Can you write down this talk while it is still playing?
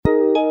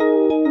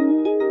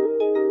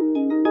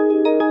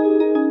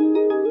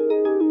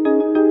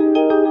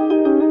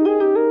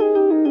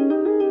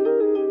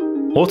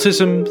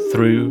Autism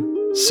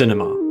through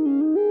cinema.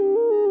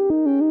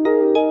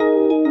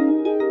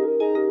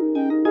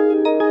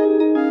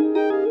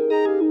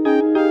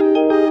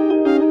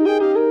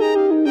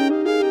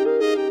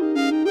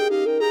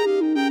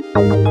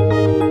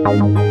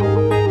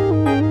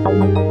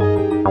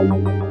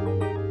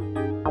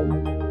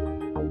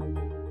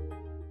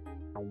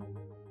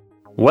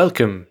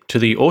 Welcome to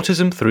the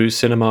Autism Through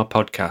Cinema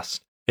podcast,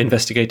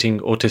 investigating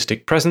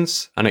autistic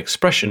presence and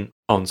expression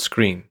on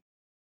screen.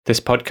 This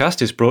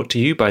podcast is brought to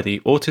you by the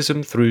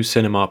Autism Through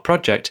Cinema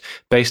project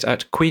based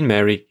at Queen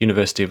Mary,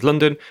 University of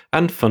London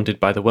and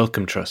funded by the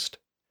Wellcome Trust.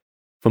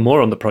 For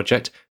more on the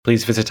project,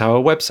 please visit our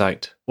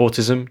website,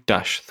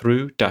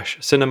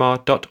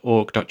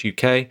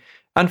 autism-through-cinema.org.uk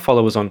and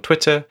follow us on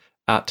Twitter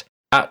at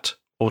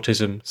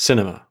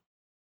autismcinema.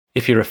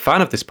 If you're a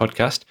fan of this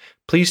podcast,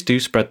 please do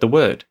spread the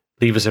word.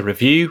 Leave us a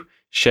review,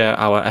 share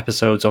our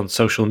episodes on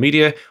social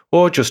media,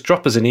 or just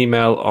drop us an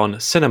email on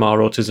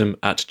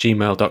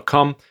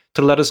cinemaautism@gmail.com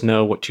to let us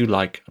know what you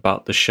like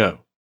about the show.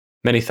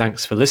 Many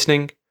thanks for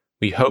listening.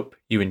 We hope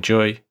you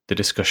enjoy the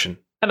discussion.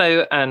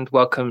 Hello and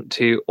welcome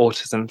to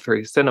Autism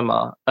Through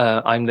Cinema.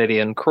 I'm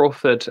Lillian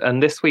Crawford,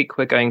 and this week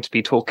we're going to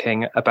be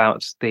talking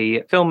about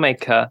the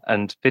filmmaker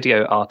and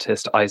video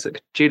artist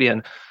Isaac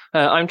Julien.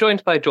 I'm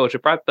joined by Georgia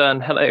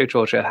Bradburn. Hello,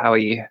 Georgia. How are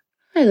you?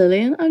 Hi,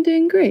 Lillian. I'm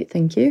doing great,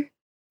 thank you.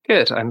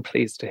 Good. I'm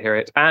pleased to hear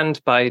it.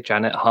 And by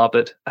Janet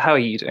Harbord. How are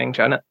you doing,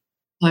 Janet?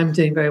 I'm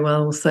doing very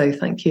well also,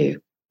 thank you.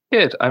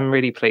 Good. I'm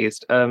really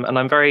pleased. And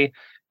I'm very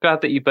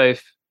glad that you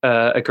both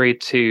agreed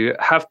to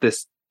have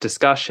this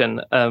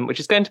discussion, which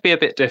is going to be a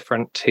bit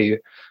different to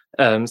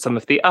some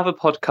of the other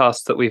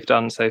podcasts that we've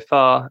done so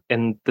far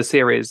in the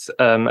series,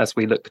 as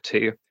we look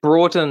to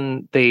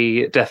broaden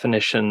the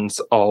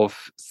definitions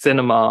of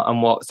cinema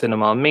and what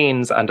cinema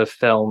means and of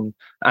film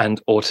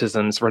and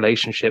autism's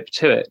relationship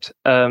to it.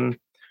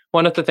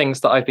 One of the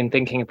things that I've been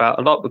thinking about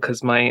a lot,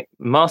 because my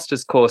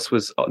master's course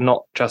was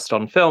not just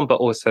on film,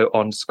 but also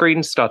on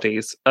screen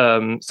studies.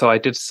 So I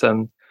did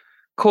some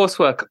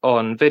coursework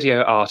on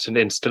video art and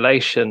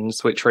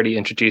installations, which really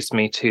introduced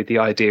me to the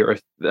idea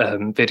of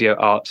video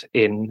art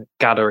in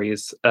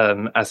galleries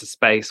as a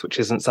space, which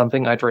isn't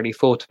something I'd really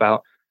thought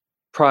about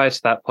prior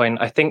to that point.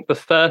 I think the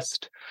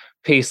first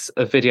piece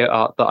of video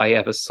art that I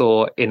ever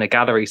saw in a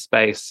gallery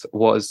space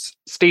was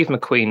Steve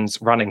McQueen's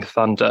Running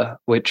Thunder,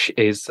 which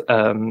is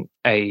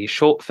a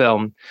short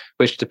film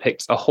which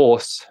depicts a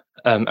horse,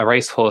 a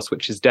racehorse,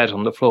 which is dead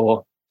on the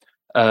floor.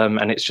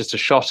 And it's just a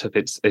shot of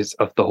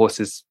of the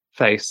horse's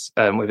face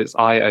with its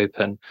eye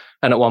open.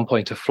 And at one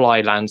point, a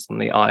fly lands on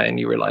the eye and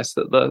you realize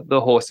that the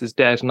horse is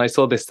dead. And I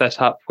saw this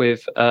set up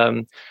with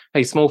a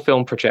small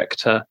film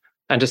projector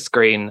and a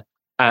screen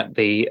at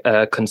the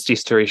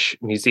Kunsthistorische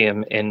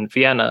Museum in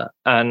Vienna.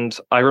 And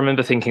I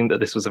remember thinking that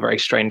this was a very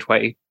strange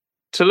way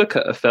to look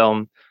at a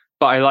film,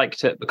 but I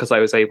liked it because I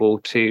was able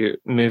to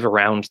move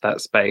around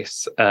that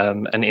space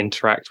and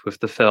interact with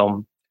the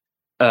film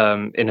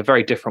in a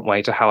very different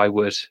way to how I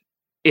would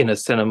in a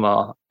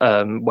cinema,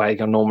 where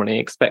you're normally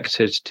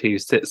expected to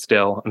sit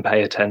still and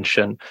pay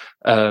attention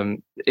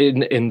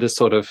in the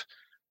sort of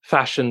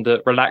fashion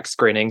that relaxed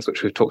screenings,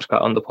 which we've talked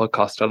about on the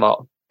podcast a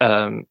lot,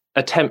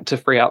 attempt to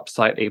free up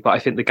slightly, but I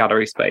think the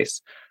gallery space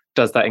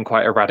does that in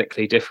quite a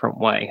radically different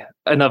way.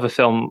 Another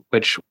film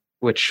which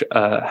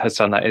has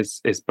done that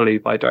is Blue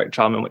by Derek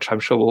Jarman, which I'm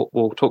sure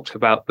we'll talk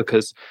about,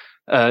 because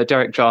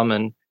Derek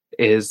Jarman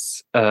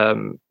is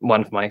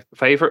one of my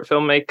favorite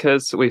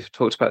filmmakers. We've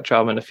talked about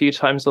Jarman a few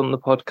times on the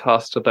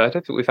podcast, although I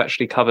don't think we've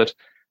actually covered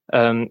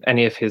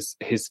any of his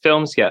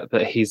films yet,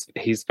 but he's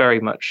very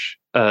much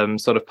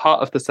sort of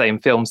part of the same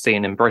film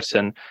scene in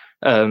Britain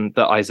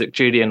that Isaac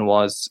Julien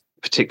was,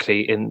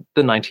 particularly in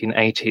the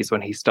 1980s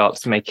when he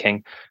starts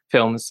making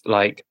films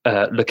like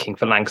Looking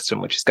for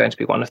Langston, which is going to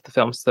be one of the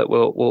films that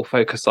we'll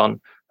focus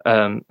on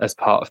as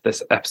part of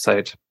this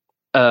episode,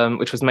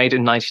 which was made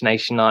in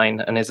 1989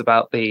 and is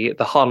about the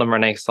Harlem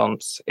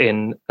Renaissance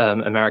in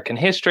American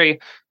history,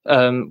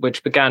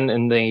 which began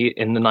in the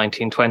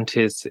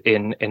 1920s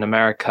in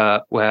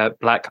America, where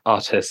Black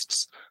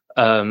artists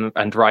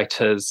and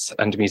writers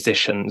and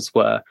musicians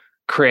were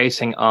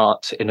creating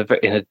art in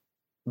a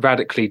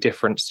radically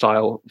different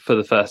style for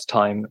the first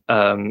time,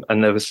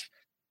 and there was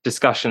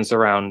discussions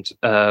around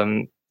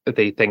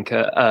the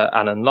thinker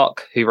Alan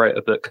Locke, who wrote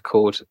a book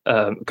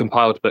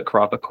compiled a book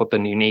rather called The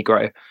New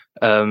Negro,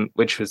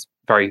 which was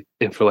very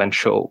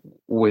influential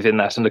within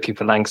that. And Looking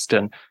for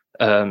Langston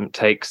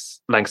takes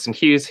Langston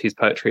Hughes, whose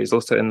poetry is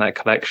also in that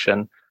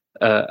collection,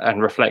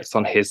 and reflects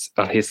on his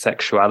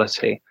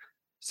sexuality.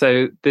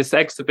 So this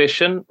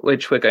exhibition,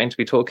 which we're going to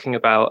be talking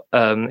about,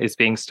 is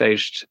being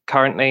staged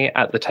currently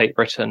at the Tate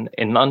Britain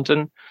in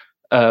London.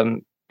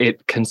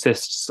 It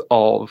consists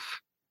of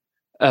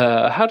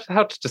how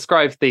to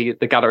describe the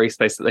gallery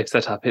space that they've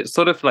set up. It's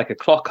sort of like a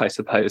clock, I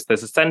suppose.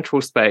 There's a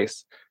central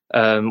space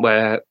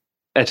where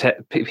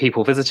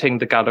people visiting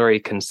the gallery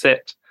can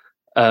sit,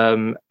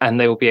 and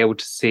they will be able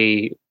to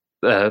see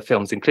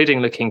films,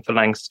 including Looking for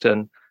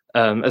Langston,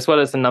 as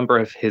well as a number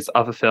of his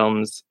other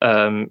films,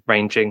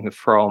 ranging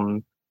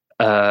from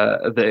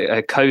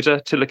a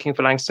coda to Looking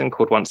for Langston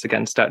called Once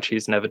Again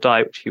Statues Never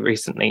Die, which he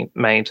recently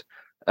made,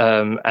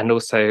 and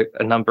also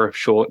a number of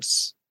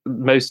shorts,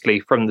 mostly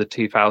from the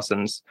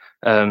 2000s,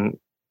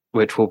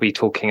 which we'll be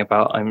talking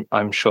about,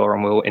 I'm sure,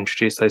 and we'll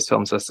introduce those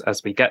films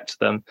as we get to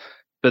them.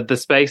 But the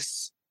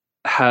space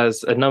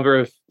has a number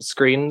of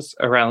screens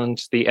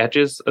around the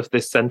edges of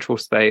this central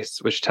space,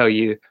 which tell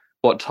you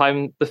what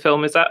time the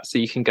film is at, so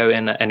you can go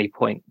in at any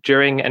point.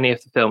 During any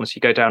of the films,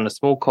 you go down a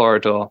small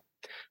corridor,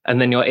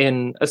 and then you're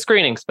in a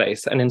screening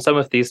space. And in some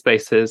of these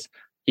spaces,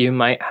 you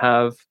might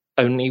have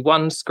only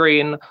one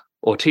screen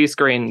or two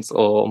screens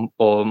or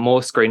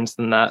more screens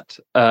than that.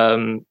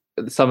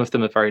 Some of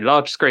them are very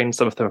large screens,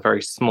 some of them are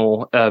very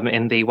small.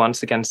 In the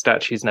Once Again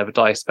Statues Never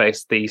Die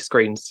space, the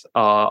screens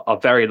are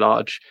very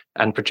large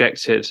and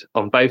projected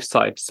on both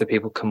sides, so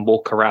people can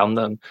walk around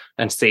them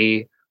and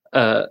see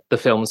the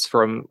films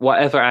from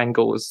whatever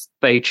angles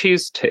they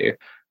choose to.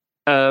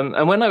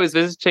 And when I was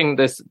visiting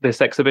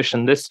this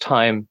exhibition this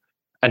time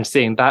and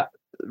seeing that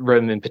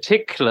room in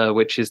particular,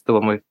 which is the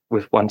one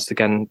with Once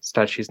Again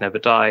Statues Never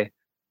Die,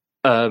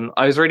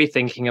 I was really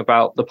thinking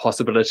about the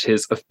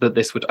possibilities that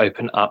this would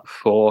open up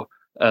for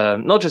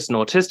not just an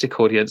autistic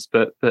audience,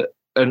 but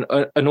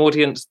an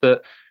audience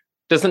that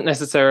doesn't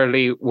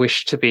necessarily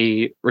wish to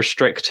be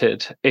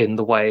restricted in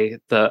the way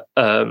that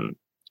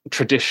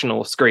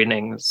traditional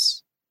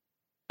screenings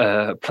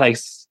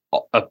place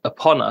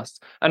upon us,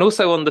 and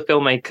also on the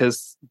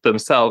filmmakers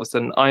themselves.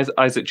 And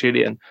Isaac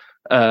Julien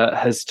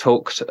has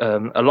talked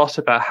a lot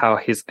about how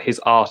his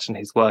art and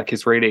his work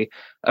is really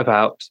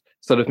about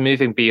sort of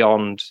moving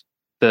beyond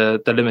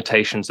the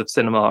limitations of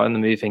cinema and the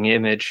moving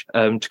image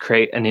to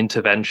create an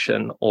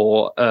intervention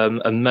or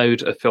a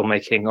mode of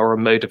filmmaking or a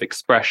mode of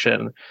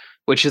expression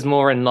which is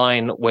more in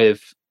line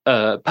with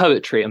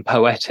poetry and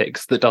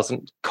poetics that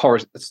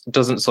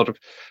doesn't sort of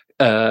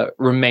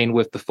remain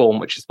with the form,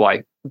 which is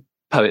why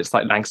poets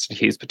like Langston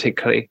Hughes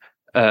particularly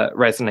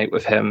resonate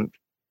with him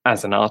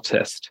as an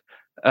artist.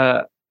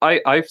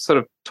 I've sort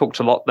of talked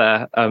a lot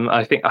there.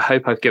 I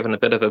hope I've given a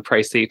bit of a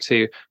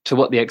précis to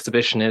what the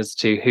exhibition is,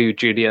 to who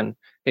Julien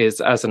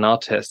is as an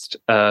artist.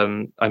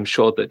 I'm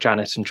sure that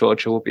Janet and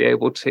Georgia will be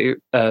able to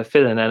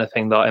fill in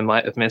anything that I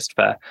might have missed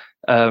there.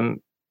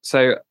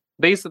 So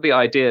these are the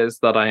ideas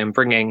that I am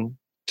bringing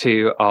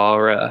to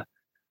our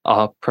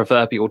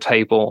proverbial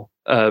table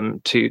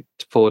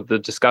for the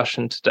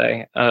discussion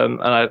today.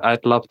 And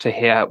I'd love to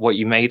hear what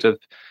you made of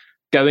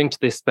going to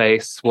this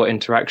space, what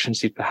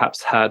interactions you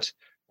perhaps had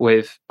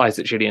with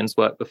Isaac Julien's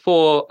work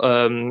before,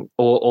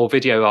 or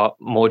video art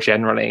more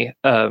generally,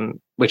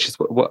 which is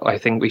what I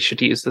think we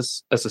should use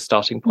as a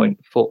starting point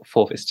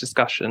for this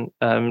discussion.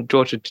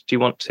 Georgia, do you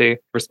want to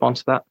respond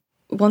to that?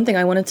 One thing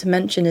I wanted to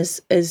mention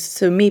is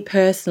so me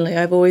personally,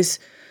 I've always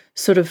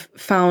sort of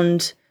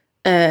found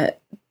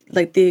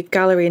like the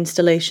gallery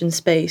installation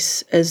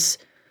space as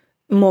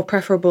more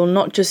preferable,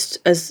 not just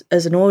as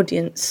an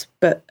audience,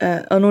 but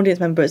an audience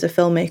member as a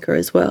filmmaker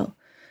as well,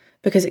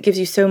 because it gives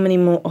you so many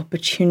more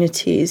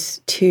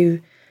opportunities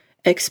to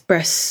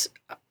express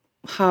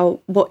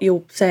what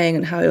you're saying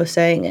and how you're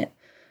saying it.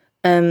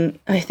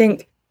 I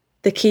think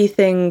the key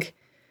thing,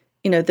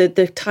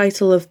 the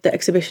title of the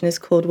exhibition is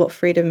called What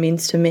Freedom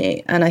Means to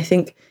Me. And I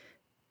think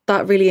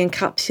that really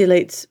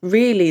encapsulates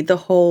really the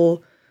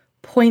whole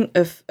point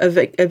of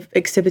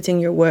exhibiting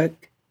your work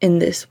in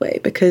this way,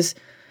 because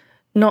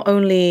not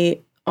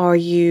only do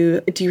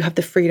you have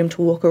the freedom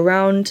to walk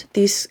around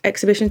these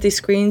exhibitions, these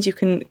screens, you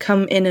can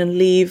come in and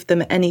leave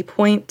them at any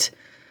point.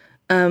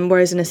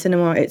 Whereas in a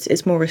cinema,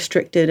 it's more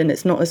restricted and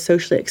it's not as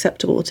socially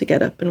acceptable to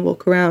get up and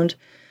walk around.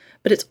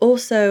 But it's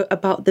also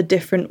about the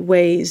different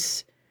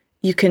ways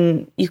you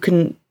can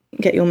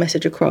get your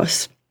message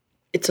across.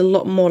 It's a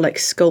lot more like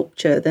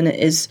sculpture than it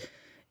is,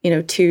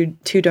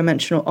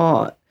 two-dimensional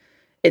art.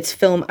 It's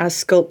film as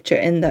sculpture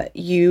in that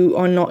you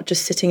are not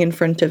just sitting in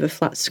front of a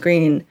flat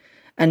screen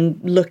and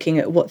looking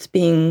at what's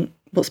being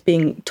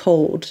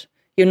told.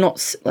 You're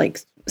not like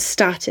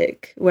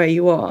static where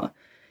you are.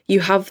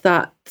 You have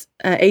that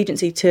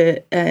agency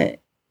to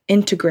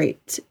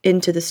integrate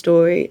into the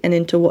story and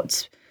into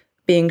what's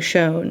being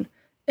shown.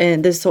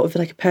 And there's sort of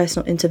like a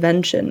personal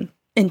intervention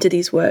into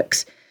these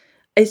works.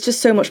 It's just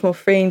so much more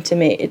freeing to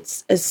me.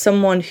 It's as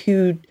someone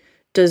who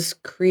does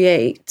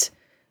create,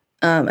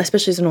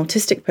 especially as an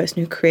autistic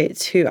person who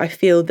creates, who I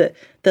feel that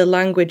the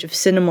language of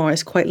cinema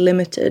is quite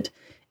limited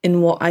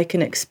in what I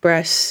can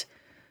express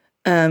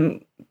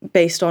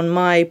based on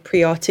my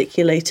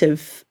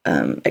pre-articulative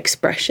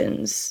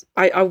expressions.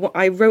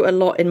 I wrote a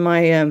lot in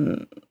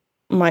my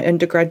my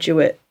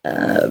undergraduate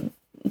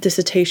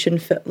dissertation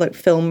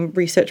film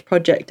research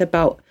project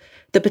about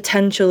the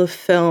potential of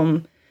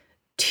film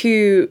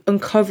to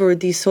uncover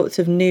these sorts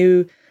of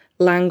new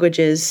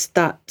languages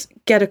that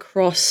get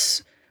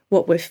across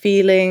what we're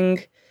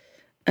feeling,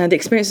 the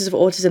experiences of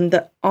autism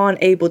that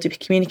aren't able to be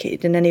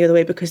communicated in any other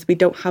way because we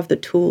don't have the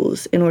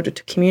tools in order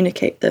to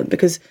communicate them,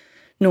 because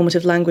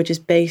normative language is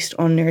based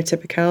on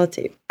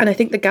neurotypicality. And I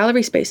think the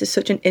gallery space is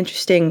such an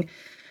interesting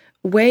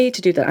way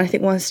to do that. And I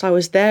think once I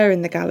was there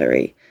in the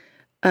gallery,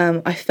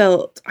 I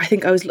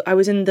think I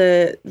was in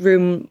the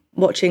room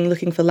watching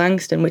Looking for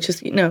Langston, which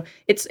is,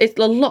 it's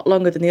a lot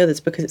longer than the others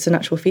because it's an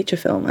actual feature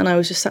film. And I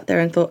was just sat there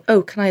and thought,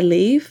 oh, can I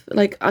leave?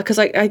 Like, because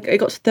I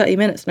got to 30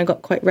 minutes and I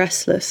got quite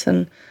restless.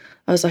 And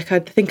I was like, I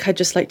think I'd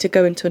just like to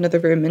go into another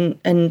room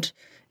and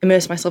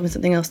immerse myself in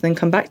something else and then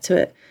come back to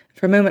it.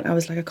 For a moment, I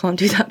was like, I can't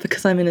do that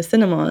because I'm in a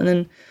cinema. And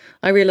then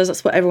I realised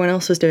that's what everyone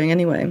else was doing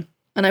anyway.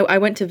 And I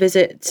went to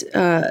visit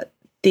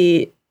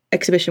the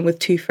exhibition with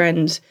two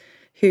friends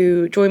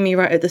who joined me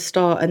right at the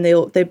start, and they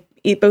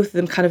both of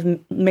them kind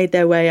of made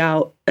their way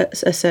out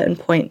at a certain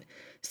point.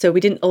 So we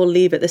didn't all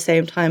leave at the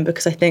same time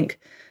because I think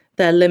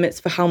there are limits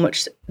for how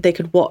much they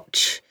could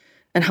watch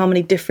and how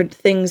many different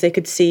things they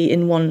could see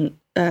in one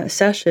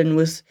session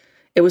was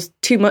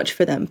too much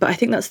for them. But I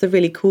think that's the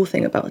really cool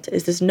thing about it,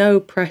 is there's no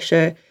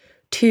pressure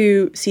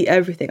to see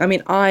everything. I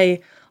mean,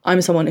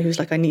 I'm someone who's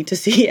like, I need to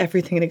see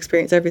everything and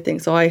experience everything.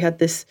 So I had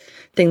this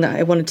thing that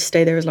I wanted to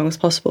stay there as long as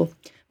possible.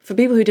 For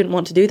people who didn't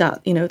want to do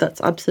that,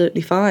 that's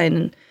absolutely fine.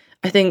 And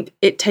I think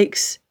it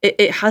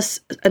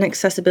has an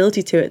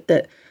accessibility to it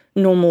that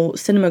normal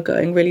cinema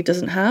going really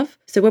doesn't have.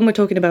 So when we're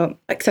talking about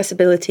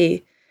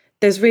accessibility,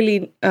 there's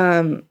really,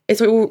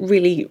 it's all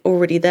really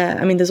already there.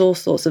 I mean, there's all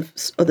sorts of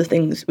other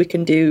things we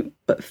can do,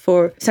 but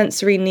for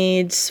sensory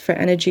needs, for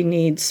energy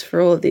needs, for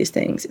all of these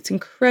things, it's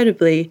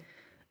incredibly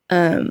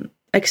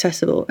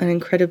accessible and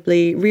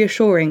incredibly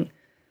reassuring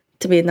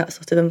to be in that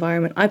sort of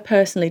environment. I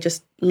personally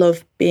just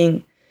love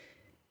being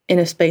in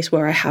a space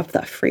where I have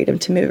that freedom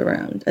to move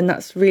around. And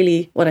that's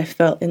really what I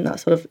felt in that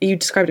sort of, you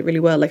described it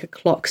really well, like a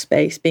clock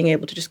space, being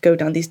able to just go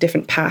down these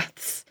different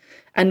paths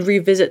and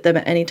revisit them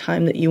at any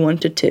time that you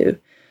wanted to.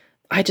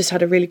 I just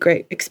had a really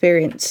great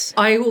experience.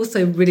 I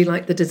also really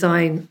like the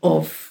design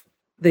of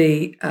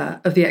the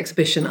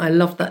exhibition. I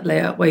love that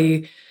layout where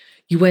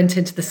you went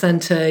into the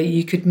centre,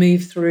 you could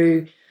move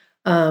through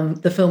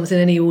the films in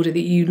any order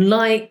that you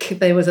like.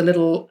 There was a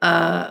little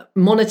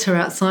monitor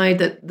outside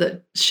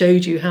that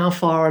showed you how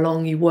far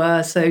along you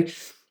were. So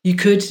you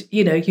could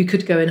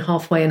go in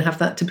halfway and have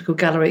that typical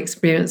gallery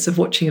experience of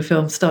watching a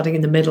film starting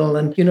in the middle,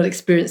 and you're not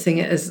experiencing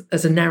it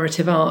as a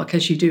narrative arc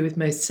as you do with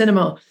most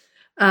cinema.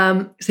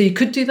 So you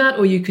could do that,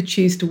 or you could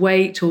choose to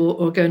wait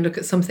or go and look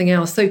at something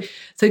else. So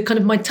kind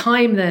of my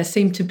time there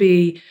seemed to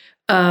be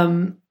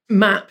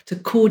mapped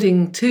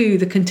according to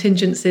the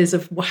contingencies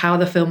of how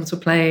the films were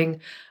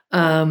playing,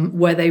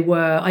 where they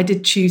were. I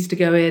did choose to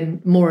go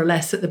in more or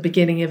less at the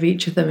beginning of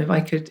each of them if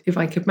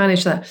I could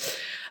manage that.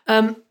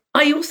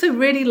 I also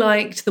really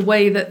liked the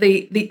way that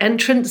the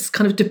entrance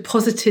kind of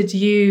deposited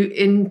you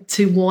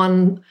into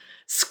one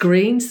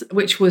screen,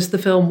 which was the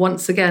film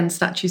Once Again,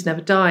 Statues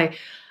Never Die.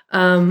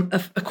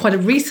 Quite a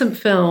recent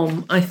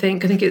film, I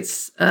think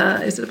it's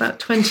is it about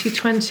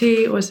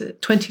 2020 or is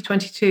it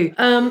 2022?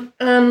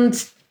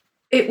 And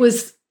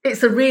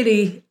it's a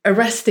really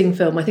arresting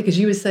film. I think, as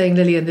you were saying,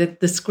 Lillian,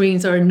 the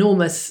screens are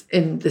enormous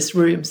in this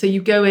room. So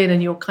you go in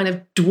and you're kind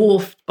of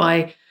dwarfed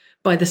by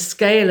the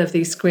scale of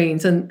these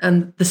screens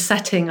and the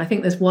setting. I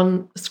think there's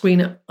one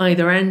screen at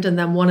either end and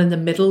then one in the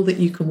middle that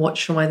you can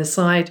watch from either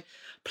side,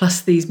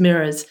 plus these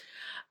mirrors.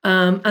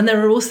 And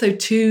there are also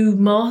two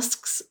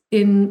masks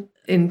in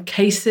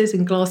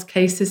glass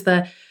cases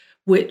there,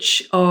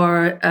 which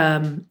are,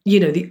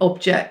 the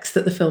objects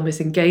that the film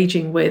is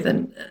engaging with,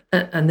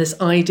 and this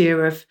idea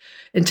of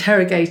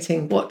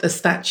interrogating what a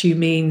statue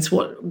means,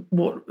 what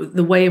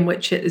the way in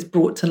which it is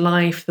brought to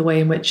life, the way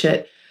in which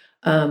it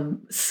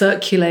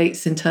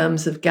circulates in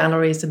terms of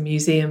galleries and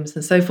museums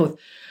and so forth.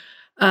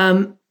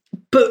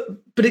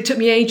 But it took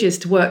me ages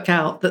to work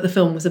out that the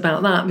film was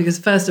about that, because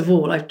first of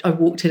all, I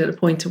walked in at a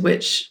point at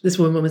which this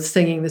woman was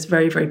singing this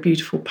very, very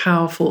beautiful,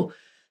 powerful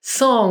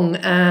song,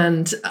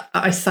 and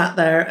I sat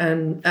there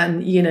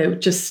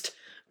and just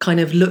kind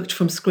of looked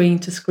from screen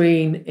to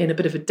screen in a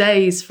bit of a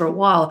daze for a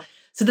while.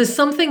 So there's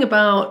something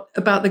about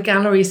the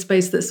gallery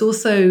space that's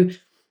also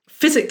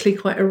physically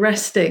quite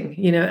arresting,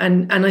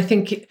 and I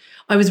think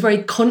I was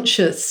very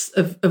conscious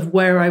of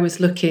where I was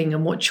looking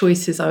and what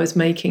choices I was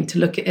making to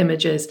look at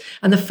images,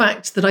 and the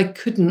fact that I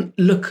couldn't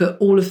look at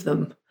all of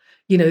them.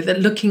 That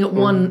looking at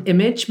one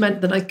image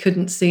meant that I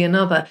couldn't see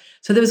another.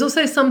 So there was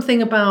also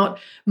something about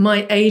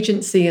my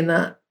agency in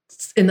that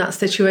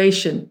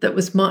situation that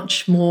was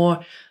much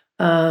more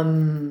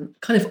kind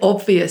of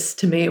obvious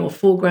to me, or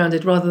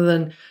foregrounded, rather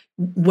than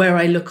where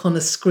I look on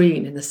a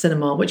screen in the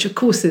cinema, which of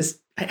course it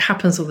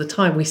happens all the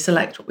time. We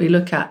select what we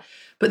look at.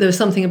 But there was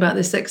something about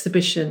this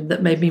exhibition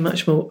that made me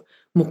much more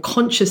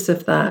conscious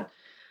of that.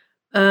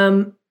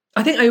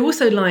 I think I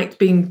also liked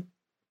being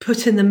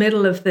put in the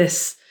middle of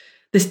this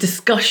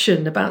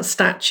discussion about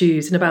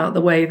statues and about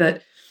the way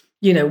that,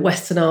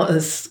 Western art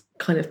has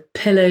kind of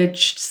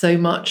pillaged so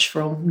much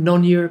from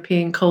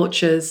non-European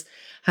cultures,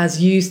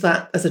 has used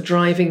that as a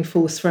driving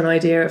force for an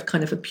idea of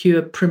kind of a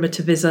pure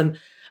primitivism,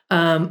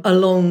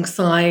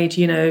 alongside,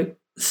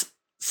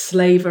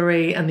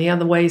 slavery and the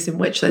other ways in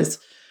which those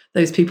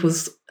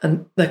peoples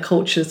and their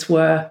cultures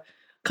were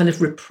kind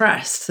of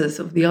repressed. So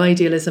sort of the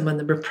idealism and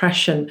the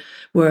repression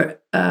were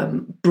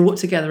brought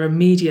together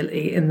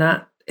immediately in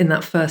that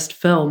first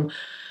film.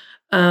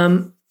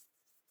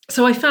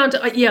 So I found,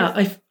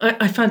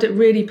 I found it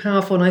really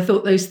powerful, and I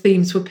thought those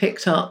themes were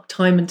picked up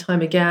time and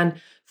time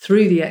again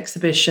through the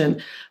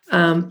exhibition,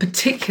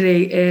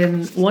 particularly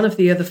in one of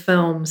the other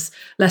films,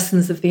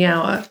 Lessons of the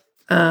Hour,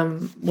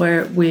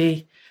 where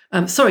we,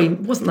 sorry, it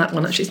wasn't that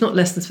one actually. It's not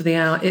Lessons for the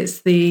Hour.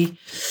 It's the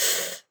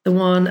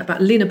one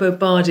about Lina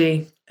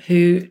Bobardi,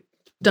 who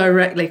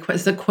directly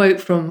quotes a quote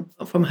from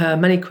her,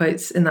 many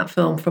quotes in that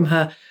film from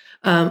her.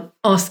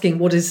 Asking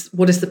what is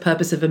the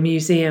purpose of a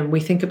museum? We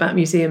think about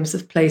museums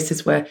as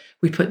places where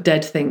we put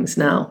dead things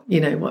now,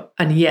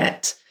 and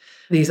yet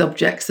these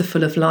objects are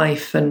full of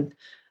life and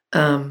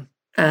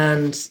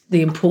the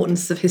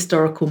importance of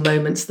historical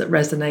moments that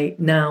resonate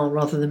now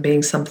rather than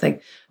being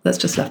something that's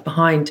just left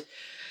behind.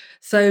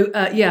 So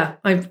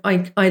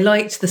I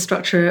liked the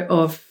structure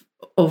of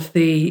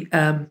the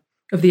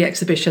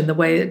exhibition, the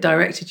way it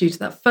directed you to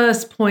that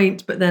first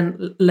point, but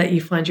then let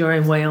you find your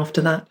own way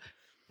after that.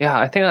 Yeah,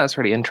 I think that's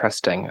really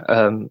interesting.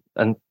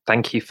 And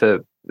thank you for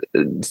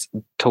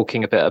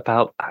talking a bit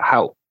about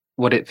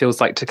what it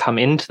feels like to come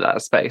into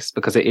that space,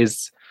 because it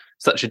is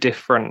such a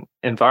different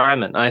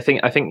environment. I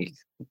think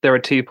there are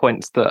 2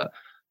 points that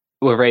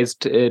were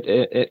raised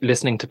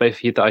listening to both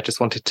of you that I just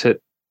wanted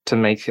to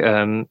make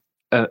a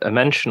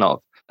mention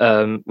of,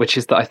 which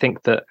is that I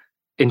think that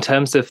in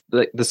terms of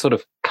the sort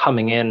of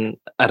coming in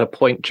at a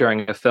point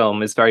during a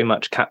film is very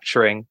much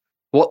capturing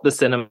what the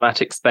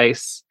cinematic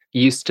space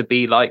used to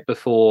be like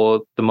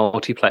before the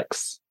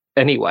multiplex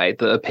anyway,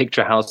 that a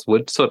picture house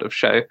would sort of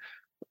show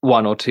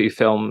 1 or 2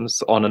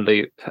 films on a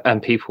loop,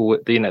 and people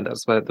would,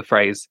 that's where the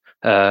phrase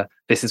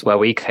 "this is where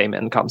we came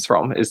in" comes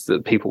from, is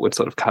that people would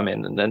sort of come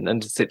in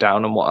and sit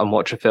down and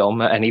watch a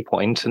film at any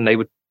point, and they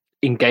would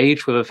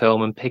engage with a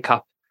film and pick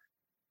up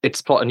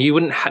its plot, and you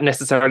wouldn't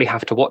necessarily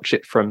have to watch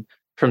it from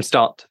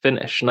start to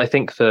finish. And I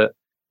think that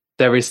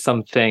there is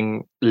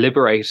something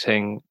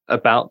liberating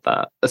about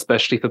that,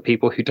 especially for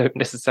people who don't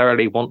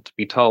necessarily want to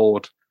be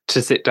told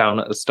to sit down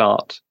at the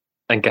start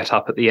and get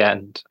up at the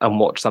end and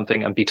watch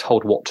something and be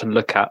told what to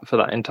look at for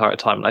that entire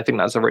time. And I think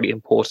that's a really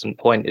important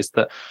point, is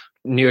that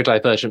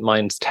neurodivergent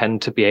minds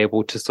tend to be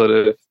able to sort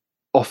of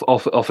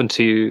often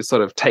to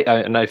sort of take,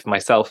 I know for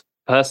myself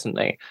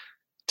personally,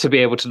 to be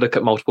able to look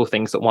at multiple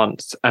things at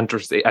once and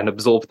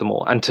absorb them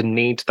all, and to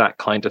need that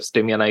kind of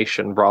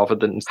stimulation rather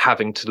than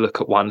having to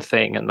look at one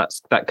thing. And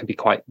that can be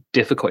quite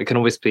difficult. It can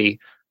always be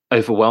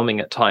overwhelming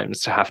at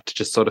times to have to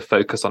just sort of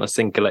focus on a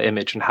singular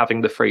image, and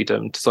having the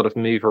freedom to sort of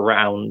move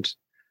around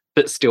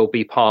but still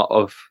be part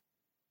of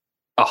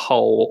a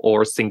whole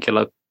or a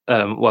singular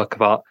work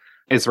of art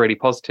is really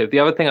positive. The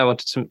other thing I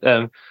wanted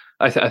to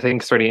I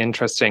think is really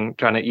interesting,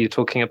 Janet, you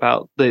talking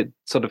about the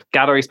sort of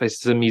gallery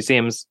spaces and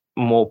museums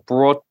more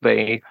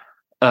broadly,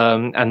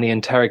 and the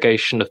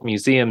interrogation of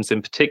museums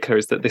in particular,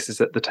 is that this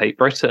is at the Tate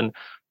Britain,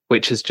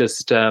 which has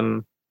just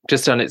done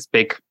its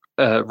big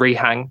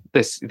rehang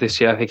this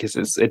year. I think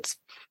it's its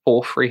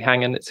 4th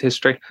rehang in its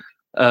history,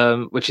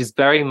 which is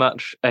very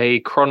much a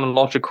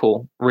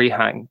chronological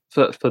rehang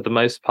for the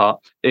most part.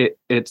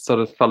 It sort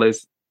of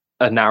follows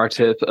a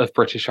narrative of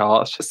British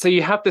art. So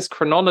you have this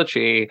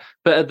chronology,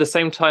 but at the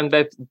same time,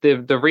 the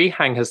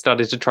rehang has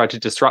started to try to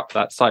disrupt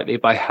that slightly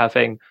by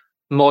having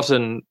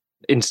modern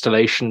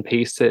installation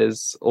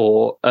pieces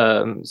or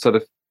sort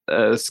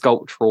of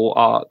sculptural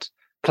art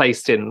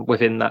placed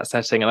within that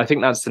setting. And I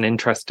think that's an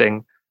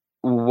interesting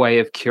way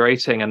of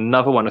curating.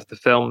 Another one of the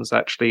films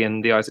actually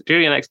in the Isaac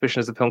Julien exhibition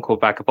is a film called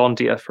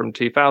Vagabondia from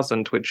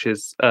 2000, which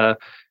is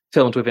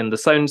filmed within the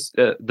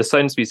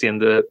Soanes Museum,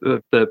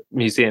 the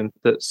museum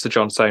that Sir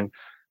John Soane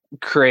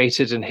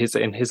created in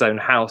his own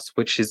house,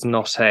 which is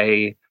not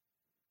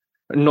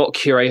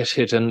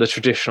curated in the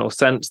traditional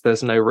sense.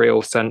 There's no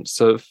real sense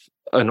of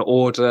an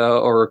order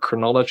or a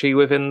chronology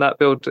within that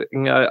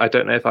building. I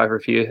don't know if either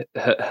of you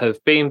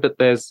have been, but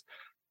there's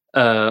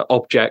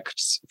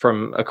objects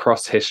from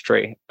across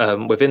history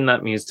within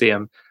that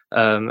museum.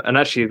 And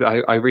actually,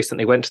 I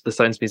recently went to the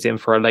Soanes Museum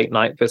for a late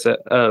night visit,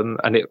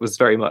 and it was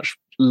very much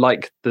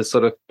like the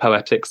sort of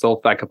poetics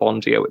of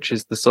Vagabondia, which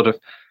is the sort of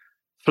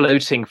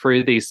floating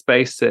through these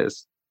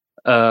spaces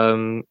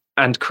and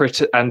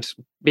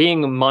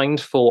being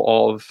mindful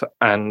of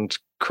and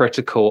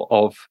critical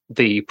of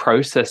the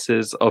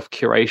processes of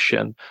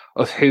curation,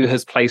 of who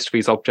has placed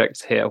these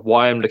objects here,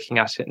 why I'm looking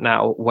at it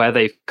now, where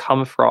they've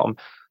come from,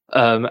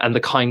 and the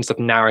kinds of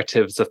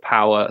narratives of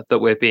power that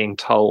we're being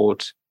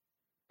told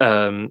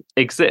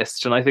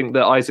exist. And I think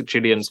that Isaac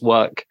Julien's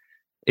work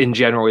in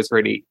general is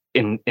really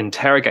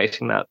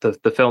interrogating that.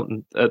 The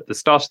film at the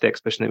start of the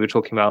exhibition that we were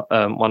talking about,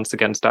 Once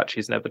Again,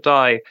 Statues Never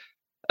Die,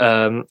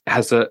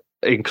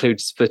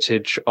 includes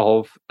footage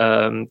of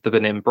the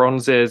Benin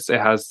bronzes. It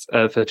has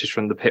footage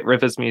from the Pitt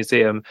Rivers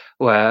Museum,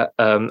 where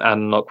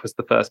Anne Locke was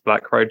the first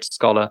Black Rhodes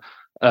scholar.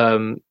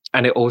 And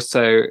it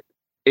also,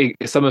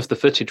 some of the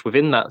footage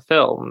within that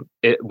film,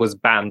 it was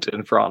banned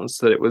in France.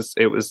 That it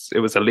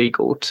was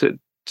illegal to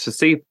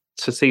see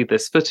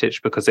this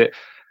footage because it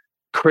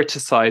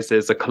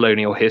criticizes a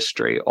colonial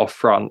history of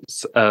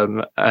France,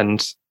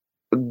 and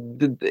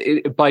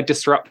by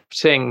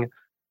disrupting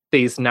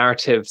these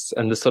narratives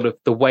and the sort of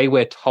the way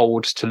we're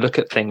told to look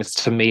at things,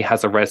 to me,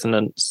 has a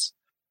resonance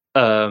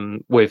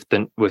with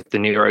the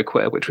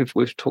neuroqueer, which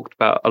we've talked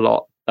about a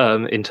lot,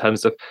 in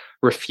terms of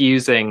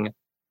refusing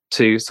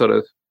to sort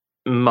of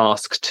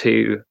mask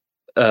to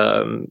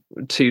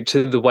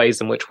the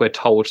ways in which we're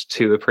told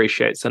to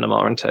appreciate cinema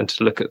and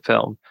to look at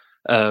film.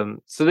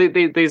 So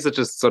these are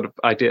just sort of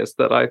ideas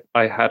that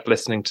I had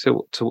listening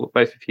to what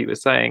both of you were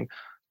saying.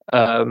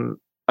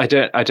 I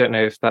don't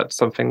know if that's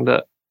something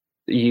that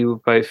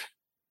you both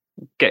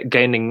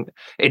gaining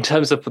in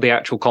terms of the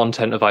actual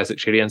content of Isaac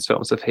Julien's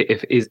films.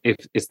 If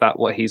is that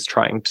what he's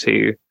trying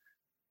to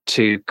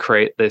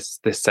create, this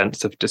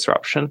sense of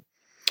disruption?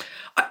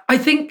 I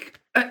think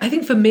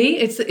for me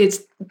it's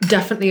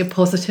definitely a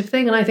positive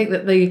thing, and I think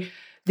that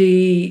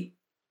the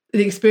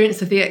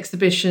experience of the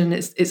exhibition,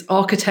 its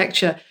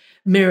architecture,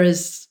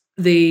 mirrors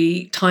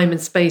the time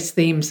and space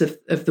themes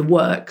of the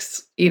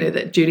works,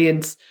 that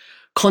Julien's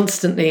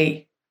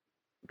constantly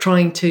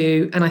trying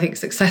to, and I think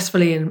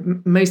successfully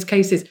in most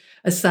cases,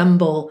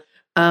 assemble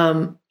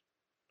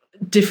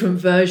different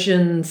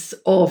versions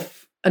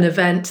of an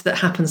event that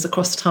happens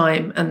across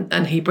time,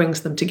 and he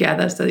brings them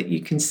together so that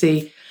you can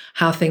see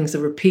how things are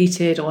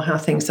repeated or how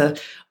things are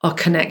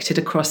connected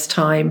across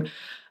time.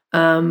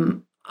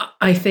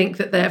 I think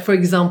that there, for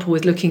example,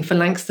 with Looking for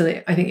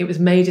Langston, I think it was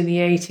made in the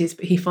 80s,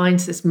 but he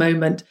finds this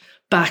moment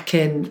back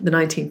in the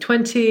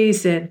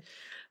 1920s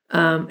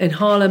in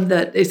Harlem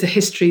that is a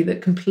history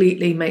that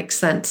completely makes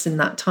sense in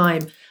that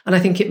time. And I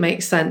think it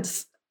makes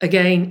sense,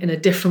 again, in a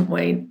different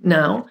way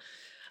now.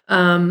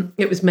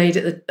 It was made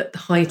at the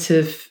height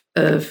of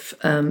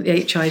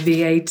the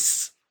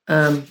HIV/AIDS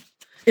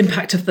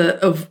impact of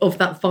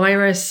that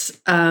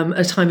virus,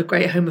 a time of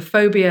great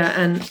homophobia,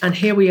 and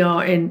here we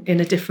are in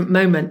a different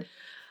moment.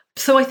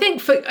 So I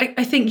think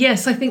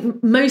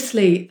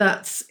mostly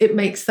it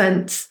makes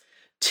sense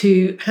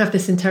to have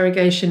this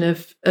interrogation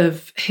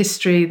of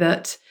history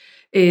that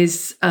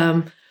is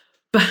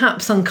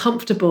perhaps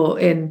uncomfortable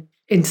in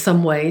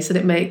some ways, and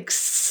it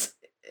makes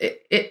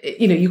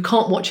you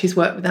can't watch his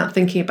work without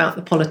thinking about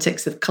the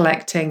politics of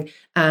collecting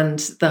and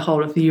the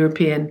whole of the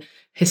European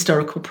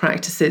historical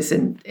practices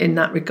in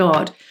that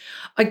regard.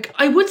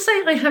 I would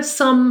say I have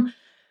some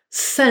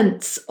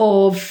sense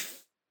of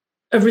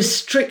a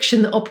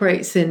restriction that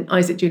operates in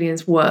Isaac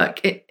Julien's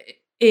work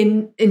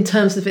in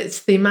terms of its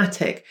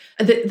thematic.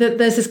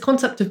 There's this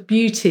concept of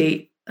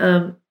beauty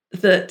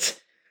that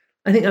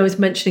I think I was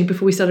mentioning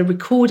before we started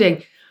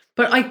recording,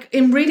 but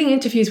in reading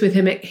interviews with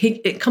him,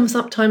 it comes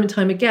up time and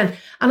time again.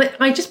 And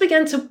I just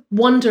began to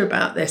wonder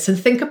about this and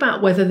think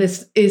about whether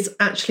this is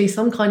actually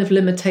some kind of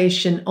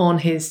limitation on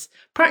his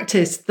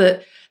practice,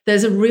 that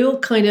there's a real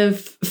kind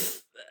of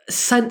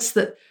sense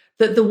that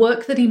the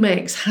work that he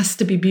makes has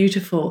to be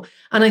beautiful.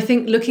 And I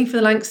think Looking for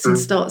the Langston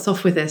starts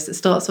off with this. It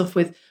starts off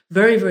with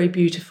very, very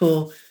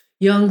beautiful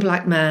young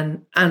Black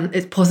men, and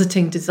it's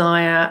positing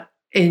desire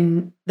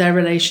in their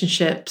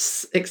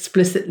relationships,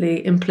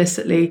 explicitly,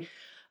 implicitly.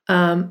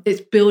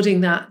 It's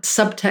building that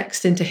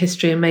subtext into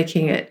history and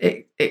making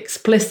it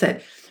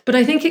explicit. But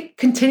I think it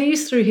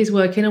continues through his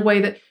work in a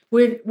way that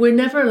we're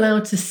never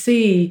allowed to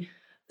see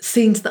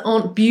scenes that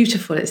aren't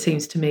beautiful, it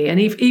seems to me. And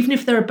even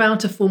if they're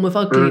about a form of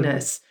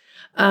ugliness,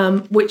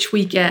 which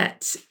we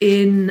get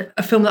in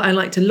a film that I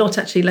liked a lot,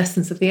 actually,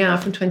 Lessons of the Hour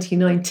from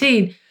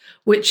 2019,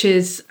 which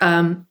is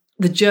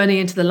the journey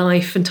into the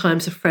life and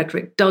times of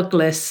Frederick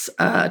Douglass,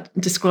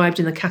 described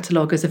in the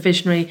catalogue as a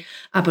visionary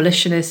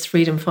abolitionist,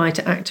 freedom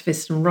fighter,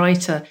 activist and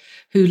writer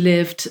who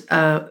lived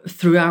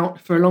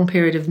throughout for a long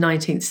period of the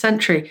 19th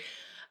century.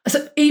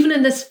 So even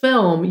in this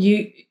film,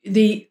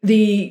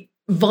 the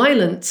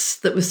violence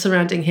that was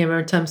surrounding him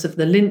in terms of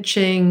the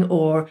lynching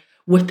or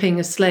whipping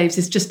of slaves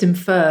is just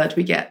inferred.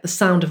 We get the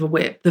sound of a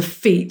whip, the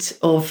feet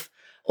of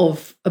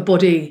a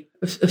body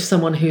of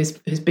someone who's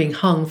being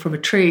hung from a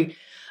tree.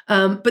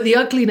 But the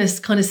ugliness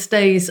kind of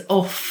stays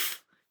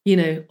off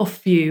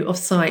view, off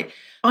sight.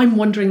 I'm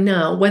wondering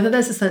now whether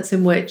there's a sense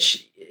in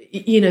which,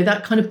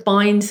 that kind of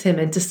binds him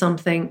into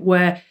something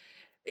where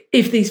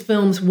if these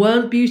films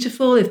weren't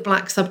beautiful, if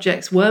Black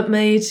subjects weren't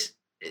made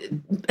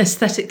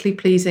aesthetically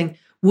pleasing,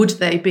 would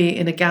they be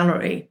in a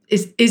gallery?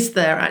 Is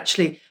there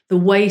actually the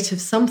weight of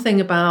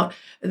something about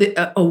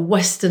a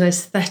Western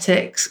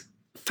aesthetics,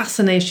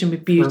 fascination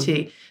with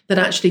beauty that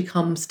actually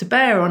comes to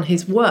bear on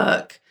his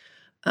work?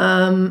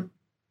 I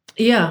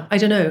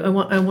don't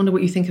know. I wonder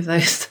what you think of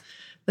those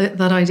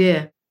that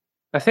idea.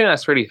 I think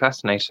that's really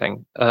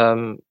fascinating.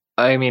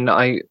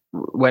 I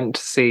went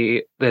to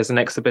see, there's an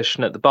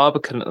exhibition at the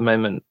Barbican at the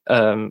moment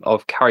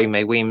of Carrie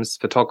Mae Weems'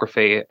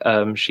 photography.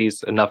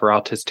 She's another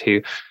artist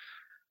who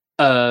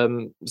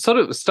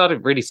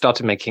started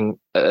making,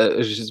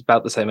 she's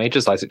about the same age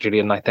as Isaac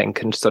Julien, I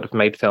think, and sort of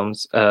made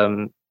films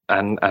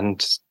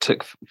and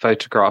took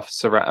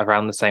photographs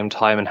around the same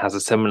time, and has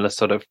a similar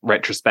sort of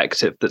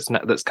retrospective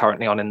that's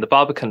currently on in the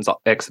Barbican's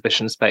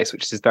exhibition space,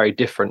 which is very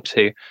different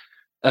to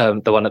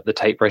the one at the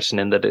Tate Britain,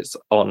 in that it's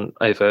on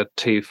over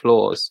 2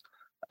 floors.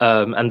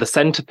 And the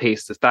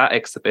centerpiece of that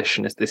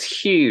exhibition is this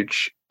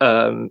huge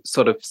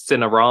sort of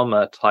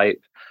cinerama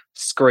type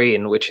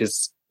screen, which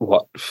is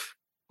what,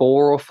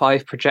 4 or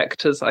 5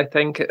 projectors, I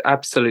think.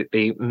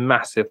 Absolutely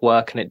massive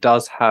work, and it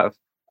does have,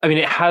 I mean,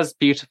 it has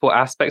beautiful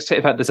aspects to it.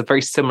 In fact, there's a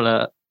very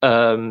similar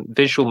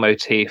visual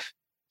motif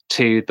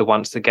to the,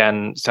 once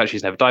again,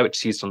 Statues Never Die, which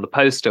is used on the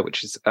poster,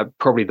 which is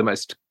probably the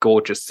most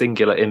gorgeous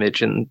singular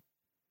image in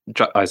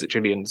Isaac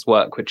Julien's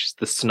work, which is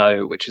the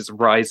snow, which is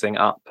rising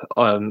up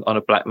on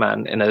a black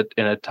man in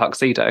a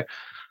tuxedo,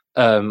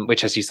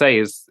 which, as you say,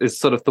 is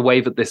sort of the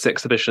way that this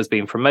exhibition has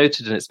been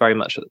promoted, and it's very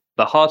much at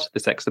the heart of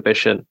this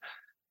exhibition.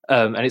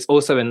 And it's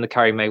also in the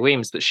Carrie Mae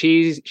Weems, but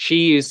she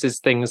uses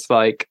things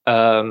like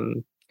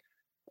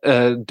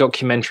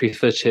documentary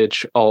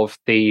footage of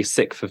the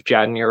 6th of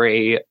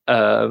January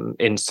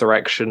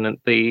insurrection at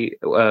the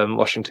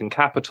Washington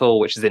Capitol,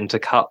 which is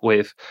intercut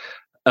with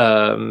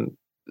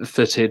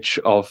footage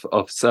of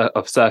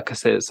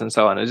circuses and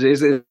so on.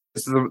 There's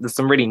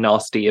some really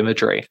nasty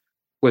imagery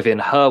within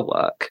her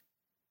work.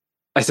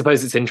 I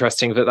suppose it's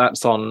interesting that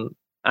that's on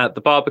at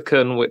the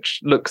Barbican, which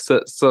looks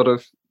at sort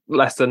of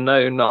lesser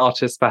known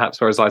artists,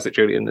 perhaps, whereas Isaac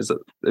Julien is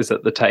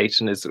at the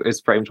Tate and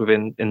is framed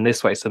within in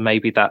this way. So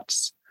maybe there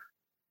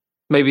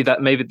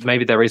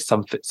is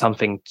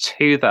something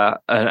to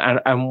that,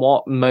 and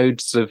what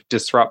modes of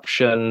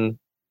disruption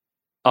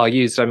are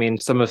used. I mean,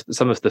 some of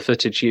the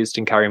footage used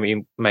in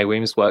Carrie Mae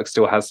Weems' work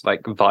still has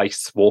like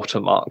Vice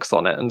watermarks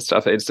on it and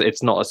stuff.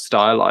 It's not as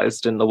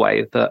stylized in the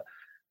way that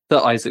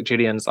Isaac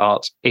Julien's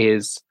art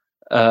is.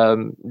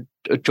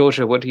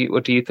 Georgia, what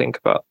do you think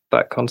about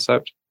that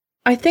concept?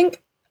 I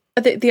think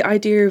the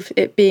idea of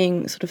it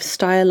being sort of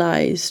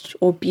stylized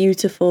or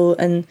beautiful,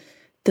 and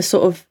the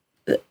sort of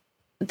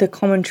the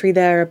commentary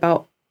there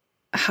about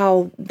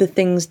how the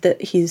things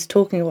that he's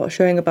talking about,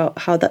 showing about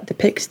how that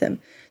depicts them.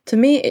 To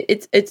me,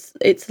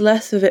 it's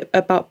less of it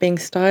about being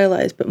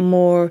stylized, but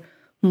more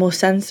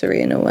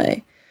sensory in a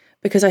way,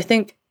 because I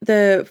think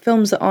the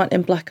films that aren't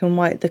in black and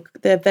white,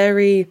 they're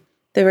very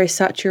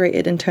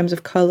saturated in terms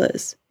of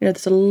colors. You know,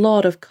 there's a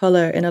lot of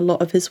color in a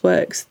lot of his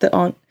works that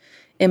aren't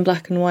in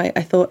black and white.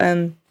 I thought,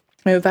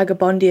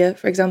 Vagabondia,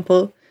 for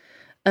example,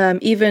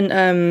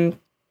 even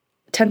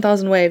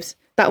 10,000 Waves.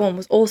 That one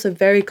was also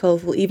very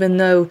colourful, even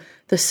though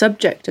the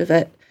subject of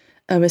it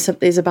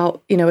is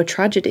about, a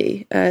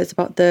tragedy. It's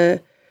about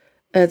the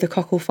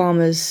cockle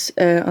farmers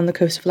on the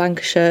coast of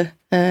Lancashire,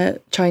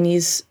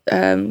 Chinese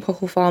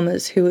cockle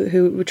farmers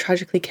who were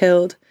tragically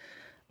killed.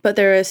 But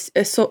there are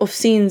a sort of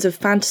scenes of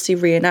fantasy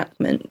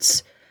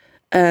reenactments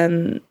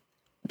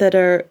that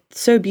are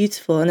so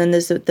beautiful. And then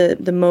there's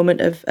the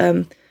moment of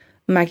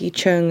Maggie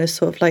Cheung as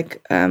sort of like,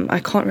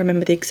 I can't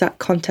remember the exact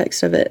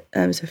context of it,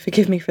 so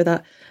forgive me for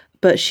that.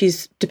 But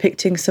she's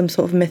depicting some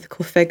sort of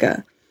mythical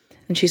figure,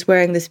 and she's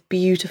wearing this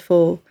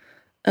beautiful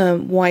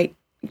white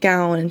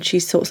gown, and she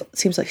sort of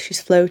seems like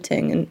she's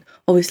floating. And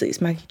obviously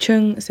it's Maggie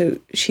Cheung, so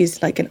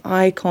she's like an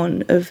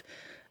icon of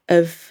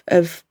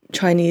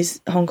Chinese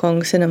Hong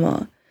Kong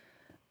cinema.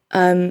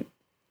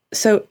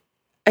 So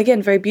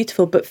again, very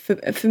beautiful. But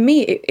for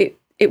me,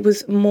 it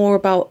was more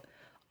about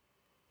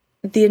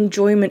the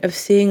enjoyment of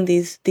seeing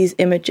these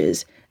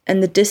images,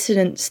 and the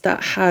dissonance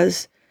that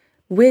has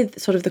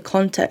with sort of the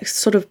context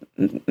sort of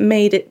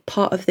made it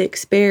part of the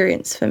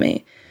experience for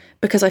me,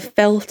 because I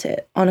felt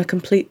it on a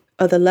complete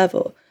other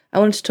level. I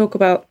wanted to talk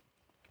about,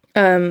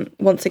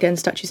 once again,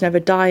 Statues Never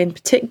Die in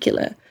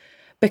particular,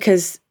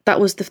 because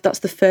that's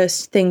the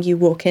first thing you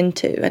walk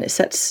into, and it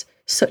sets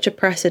such a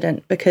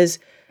precedent because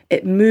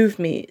it moved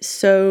me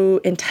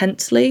so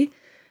intensely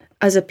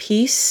as a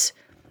piece.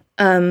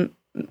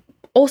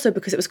 Also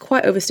because it was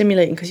quite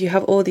overstimulating, because you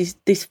have all these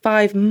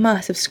 5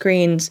 massive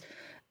screens,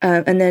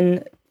 and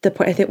then the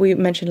point, I think we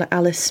mentioned, like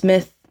Alice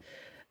Smith,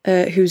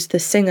 who's the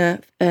singer,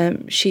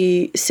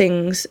 she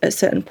sings at a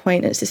certain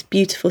point, and it's this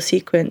beautiful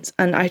sequence,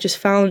 and I just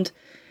found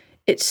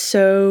it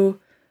so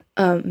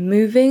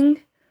moving,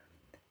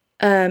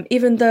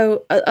 even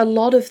though a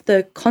lot of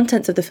the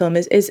contents of the film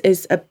is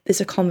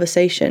a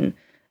conversation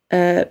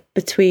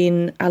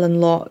between Alan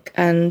Locke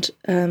and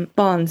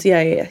Barnes.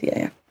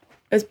 Yeah.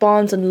 It's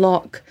Barnes and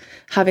Locke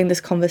having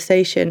this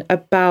conversation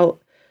about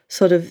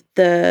sort of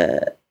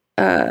the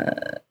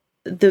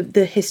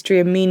history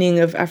and meaning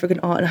of African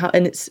art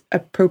and its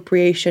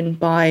appropriation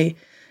by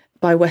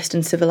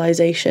Western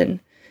civilization,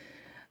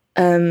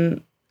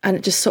 and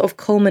it just sort of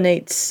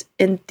culminates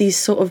in these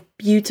sort of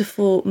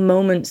beautiful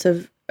moments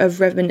of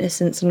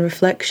reminiscence and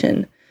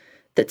reflection.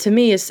 That to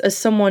me, as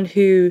someone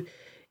who,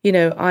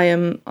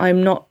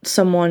 I'm not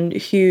someone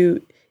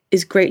who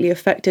is greatly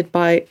affected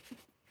by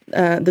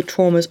the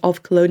traumas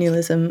of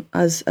colonialism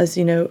as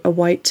a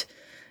white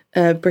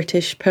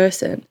British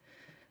person.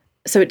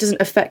 So it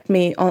doesn't affect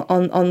me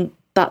on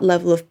that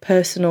level of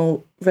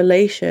personal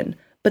relation,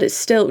 but it's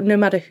still, no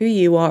matter who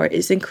you are,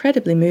 it's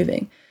incredibly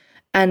moving.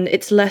 And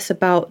it's less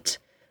about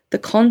the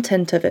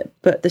content of it,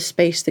 but the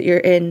space that you're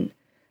in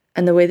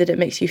and the way that it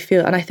makes you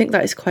feel. And I think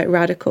that is quite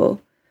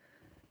radical,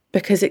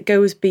 because it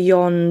goes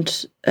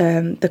beyond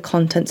the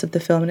contents of the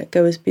film, and it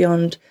goes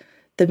beyond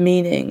the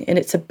meaning. And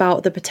it's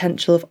about the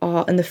potential of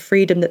art and the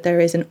freedom that there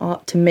is in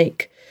art to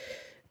make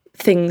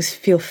things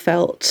feel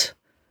felt.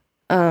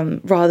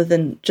 rather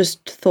than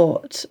just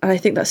thought. And I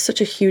think that's such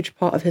a huge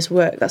part of his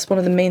work. That's one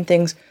of the main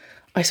things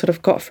I sort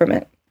of got from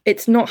it.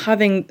 It's not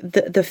having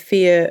the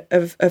fear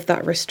of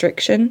that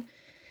restriction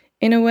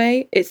in a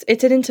way. It's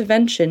an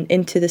intervention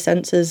into the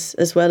senses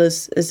as well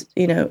as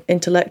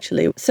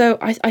intellectually. So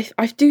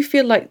I do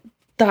feel like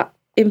that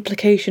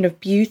implication of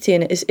beauty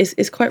in it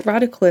is quite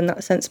radical in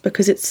that sense,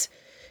 because it's,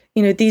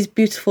 these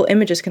beautiful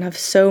images can have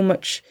so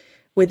much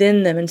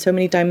within them and so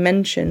many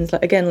dimensions,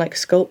 like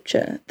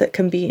sculpture, that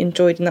can be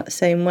enjoyed in that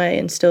same way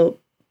and still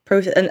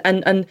process,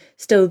 and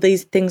still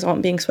these things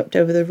aren't being swept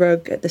over the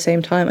rug at the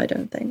same time, I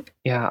don't think.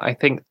 Yeah, I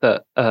think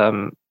that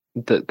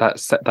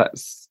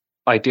that's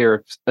idea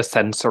of a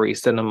sensory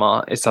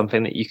cinema is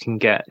something that you can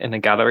get in a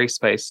gallery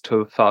space to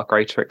a far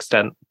greater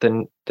extent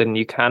than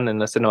you can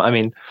in a cinema. I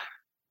mean,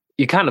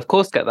 you can of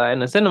course get that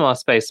in a cinema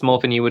space more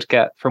than you would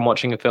get from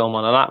watching a film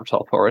on a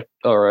laptop or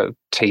a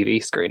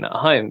TV screen at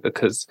home,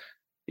 because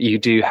you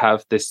do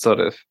have this sort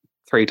of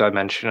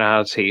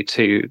three-dimensionality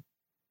to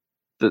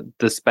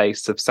the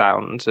space of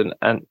sound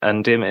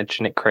and image,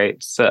 and it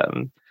creates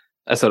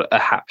a sort of a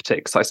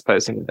haptics, I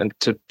suppose, and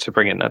to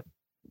bring in a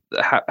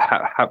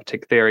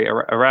haptic theory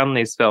around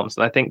these films.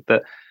 And I think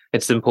that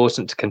it's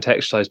important to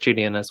contextualize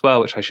Julien as well,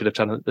 which I should have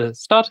done at the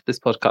start of this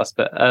podcast,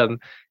 but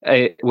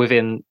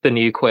within the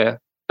new queer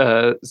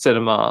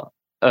cinema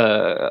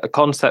a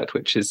concept,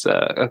 which is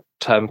a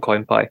term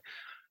coined by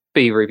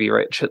B. Ruby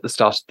Rich at the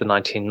start of the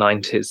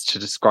 1990s to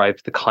describe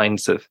the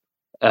kinds of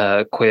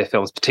queer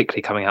films,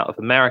 particularly coming out of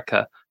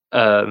America,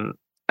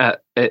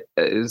 at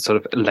sort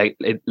of late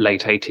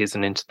 80s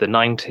and into the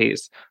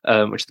 90s,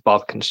 which the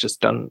Barbican's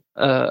just done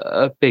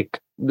a big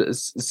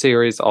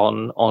series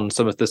on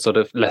some of the sort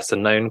of lesser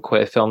known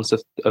queer films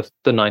of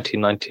the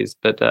 1990s.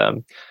 But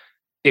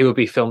it would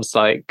be films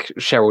like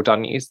Cheryl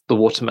Dunye's The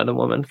Watermelon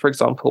Woman, for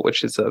example,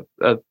 which is a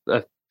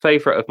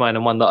favorite of mine,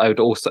 and one that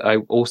I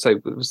also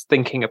was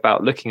thinking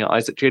about looking at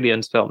Isaac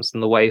Julien's films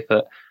and the way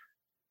that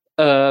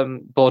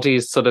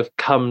bodies sort of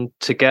come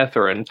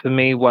together. And for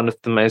me, one of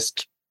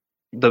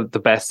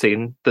the best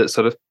scene that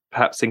sort of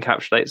perhaps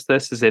encapsulates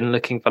this is in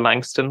Looking for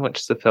Langston, which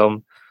is a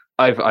film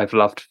I've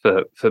loved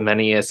for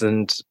many years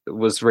and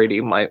was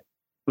really my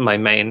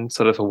main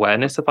sort of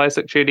awareness of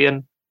Isaac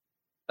Julien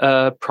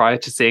prior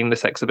to seeing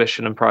this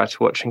exhibition and prior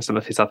to watching some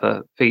of his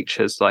other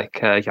features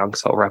like Young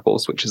Soul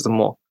Rebels, which is a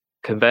more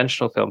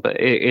conventional film. But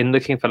in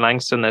Looking for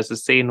Langston, there's a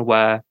scene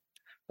where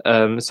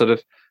sort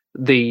of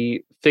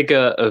the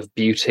figure of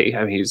beauty,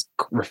 I mean, he's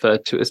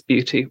referred to as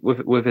beauty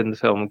within the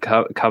film,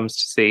 comes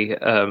to see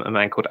a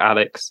man called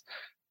Alex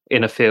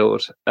in a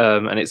field,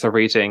 and it's a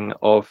reading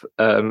of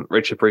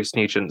Richard Bruce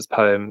Nugent's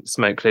poem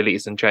Smoke,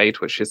 Lilies and Jade,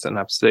 which is an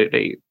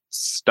absolutely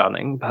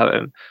stunning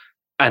poem.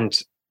 And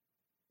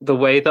the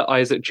way that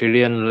Isaac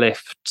Julien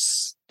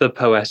lifts the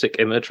poetic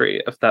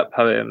imagery of that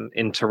poem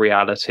into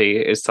reality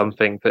is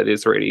something that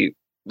is really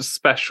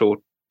special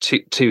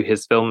to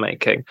his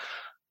filmmaking,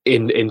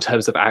 in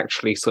terms of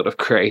actually sort of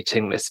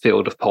creating this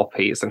field of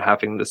poppies and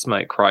having the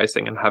smoke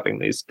rising and having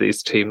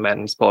these two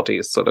men's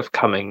bodies sort of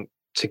coming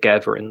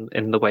together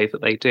in the way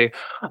that they do.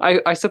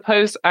 I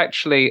suppose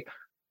actually,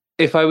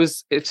 if I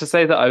was to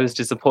say that I was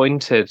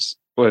disappointed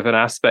with an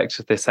aspect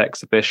of this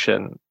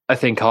exhibition, I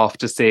think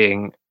after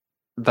seeing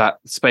that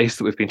space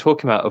that we've been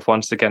talking about of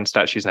Once Again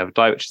Statues Never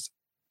Die, which is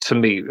to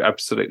me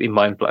absolutely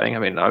mind-blowing. I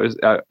mean,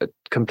 I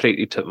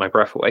completely took my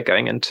breath away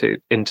going into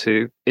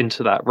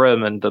that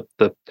room and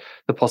the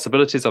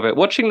possibilities of it.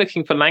 Watching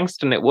Looking for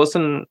Langston,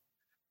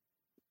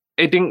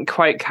 it didn't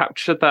quite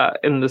capture that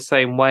in the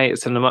same way.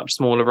 It's in a much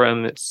smaller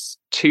room. It's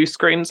 2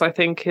 screens, I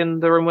think,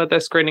 in the room where they're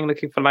screening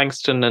Looking for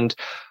Langston, and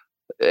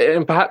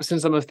perhaps in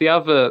some of the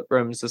other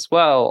rooms as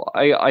well.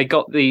 I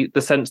got the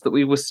sense that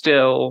we were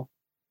still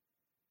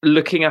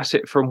looking at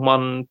it from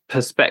one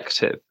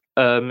perspective.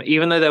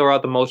 Even though there were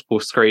other multiple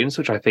screens,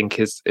 which I think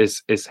is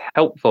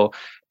helpful,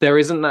 there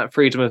isn't that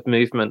freedom of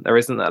movement. There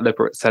isn't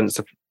that sense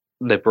of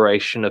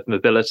liberation of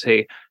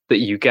mobility that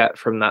you get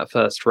from that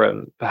first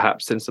room,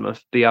 perhaps in some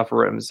of the other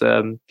rooms.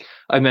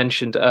 I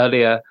mentioned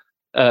earlier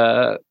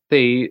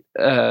the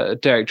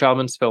Derek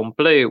Jarman's film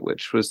Blue,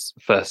 which was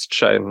first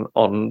shown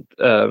on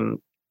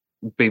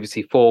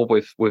BBC 4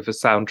 with a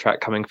soundtrack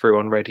coming through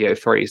on Radio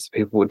 3, so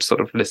people would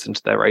sort of listen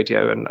to their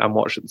radio and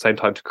watch at the same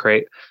time to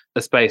create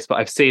a space. But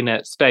I've seen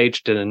it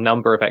staged in a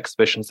number of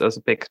exhibitions. There was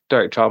a big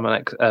Derek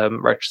Jarman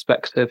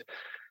retrospective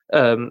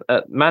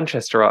at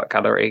Manchester Art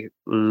Gallery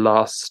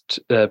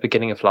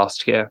beginning of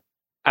last year,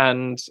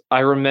 and I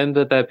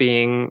remember there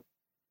being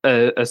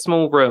a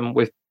small room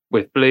with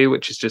Blue,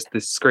 which is just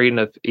this screen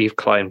of Yves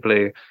Klein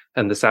Blue,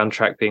 and the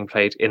soundtrack being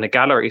played in a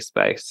gallery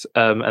space.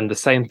 And the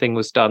same thing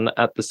was done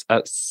at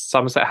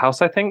Somerset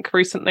House, I think,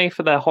 recently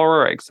for their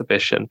horror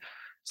exhibition.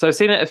 So I've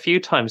seen it a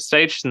few times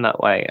staged in that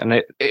way.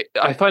 And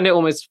I find it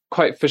almost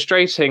quite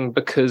frustrating,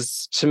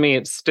 because to me,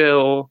 it's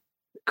still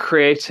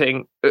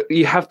creating,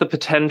 you have the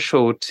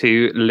potential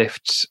to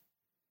lift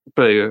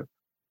Blue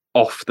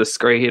off the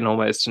screen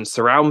almost and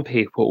surround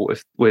people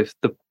with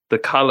the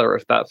color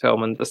of that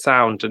film and the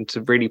sound, and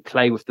to really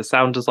play with the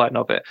sound design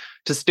of it,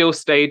 to still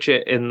stage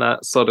it in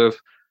that sort of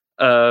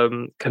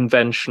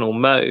conventional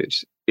mode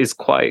is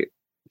quite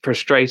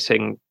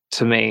frustrating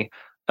to me.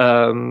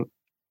 And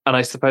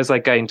I suppose I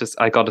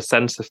got a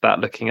sense of that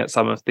looking at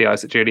some of the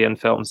Isaac Julien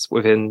films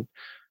within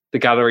the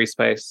gallery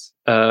space,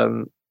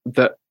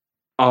 that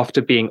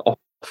after being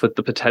offered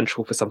the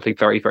potential for something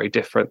very, very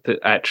different, that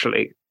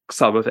actually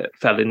some of it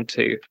fell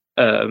into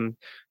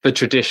the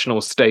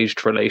traditional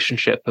staged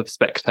relationship of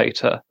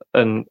spectator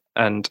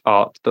and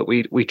art that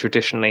we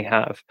traditionally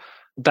have.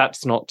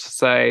 That's not to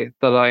say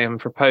that I am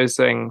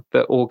proposing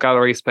that all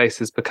gallery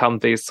spaces become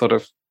these sort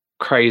of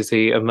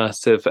crazy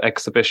immersive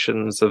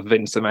exhibitions of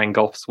Vincent van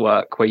Gogh's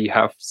work where you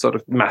have sort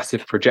of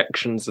massive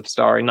projections of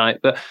Starry Night,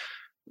 but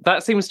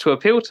that seems to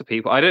appeal to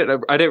people. I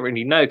don't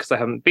really know because I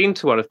haven't been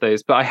to one of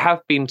those, but I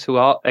have been to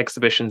art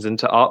exhibitions and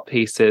to art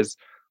pieces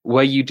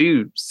where you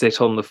do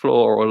sit on the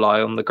floor or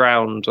lie on the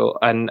ground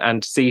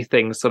and see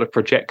things sort of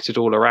projected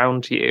all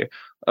around you,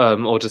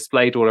 or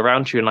displayed all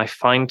around you. And I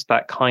find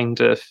that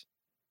kind of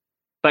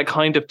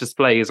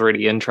display is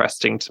really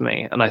interesting to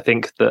me. And I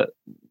think that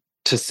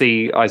to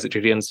see Isaac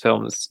Julien's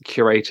films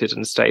curated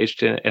and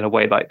staged in a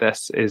way like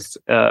this is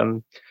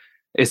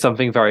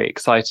something very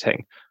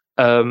exciting.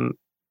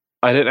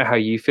 I don't know how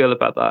you feel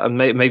about that, and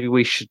maybe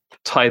we should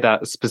tie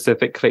that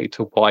specifically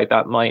to why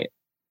that might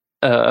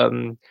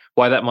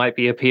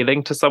be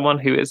appealing to someone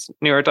who is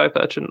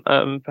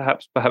neurodivergent.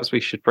 Perhaps we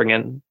should bring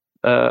in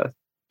that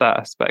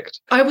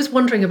aspect. I was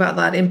wondering about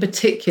that in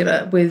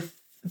particular with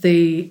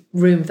the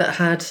room that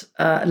had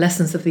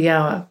Lessons of the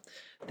Hour,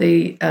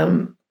 the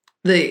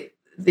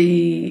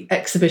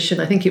exhibition.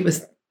 I think it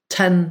was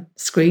 10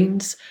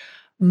 screens,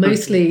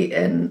 mostly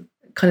in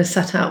kind of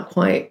set out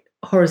quite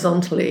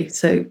horizontally,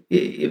 so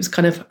it was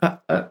kind of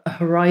a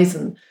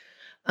horizon,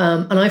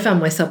 and I found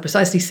myself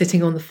precisely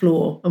sitting on the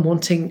floor and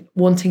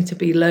wanting to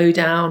be low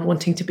down,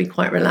 wanting to be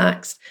quite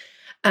relaxed.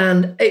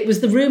 And it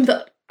was the room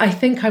that I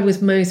think I was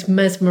most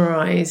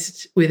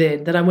mesmerized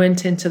within, that I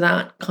went into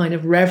that kind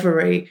of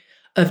reverie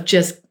of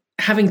just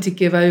having to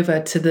give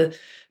over to the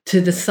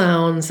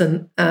sounds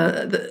and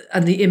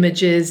the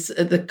images,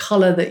 the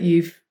color that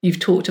you've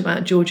talked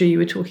about, Georgia. You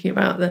were talking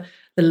about the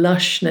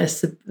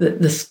lushness,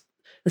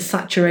 the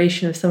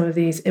saturation of some of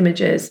these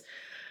images.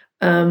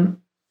 And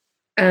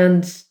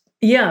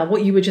yeah,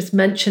 what you were just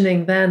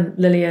mentioning then,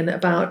 Lillian,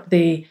 about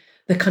the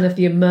kind of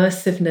the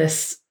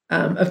immersiveness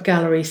of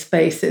gallery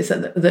spaces,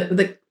 and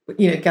the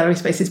gallery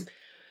spaces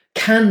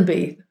can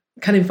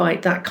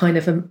invite that kind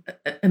of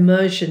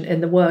immersion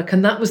in the work.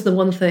 And that was the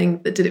one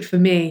thing that did it for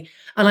me.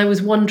 And I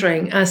was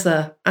wondering, as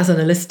an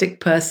holistic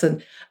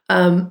person,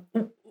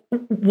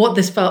 what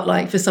this felt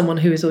like for someone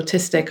who is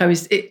autistic.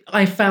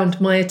 I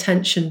found my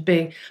attention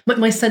being,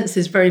 my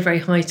senses very, very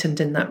heightened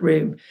in that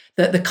room.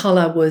 That the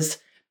colour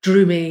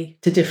drew me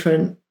to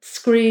different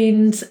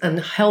screens and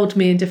held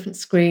me in different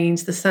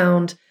screens. The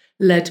sound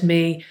led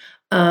me.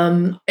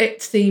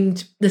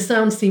 The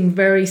sound seemed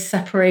very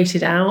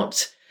separated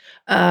out.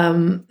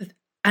 And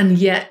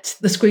yet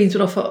the screens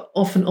would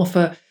often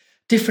offer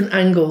different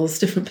angles,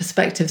 different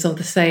perspectives of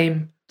the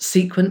same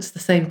sequence, the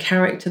same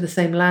character, the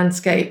same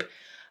landscape.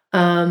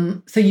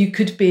 So you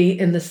could be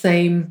in the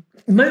same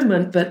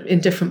moment, but in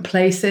different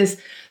places.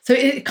 So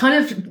it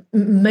kind of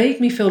made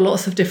me feel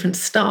lots of different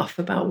stuff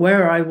about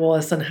where I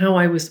was and how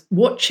I was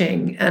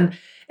watching, and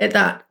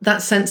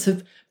that sense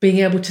of being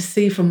able to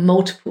see from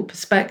multiple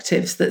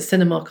perspectives that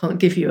cinema can't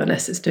give you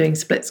unless it's doing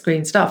split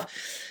screen stuff.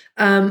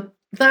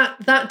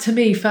 That to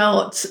me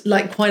felt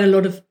like quite a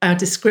lot of our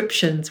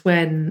descriptions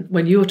when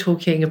you're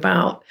talking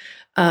about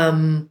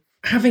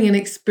having an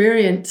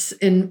experience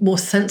in more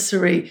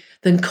sensory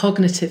than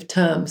cognitive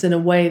terms, in a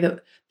way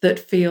that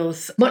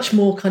feels much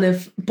more kind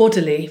of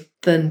bodily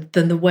than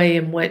the way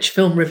in which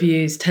film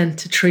reviews tend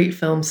to treat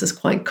films as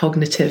quite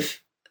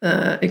cognitive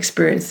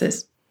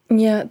experiences.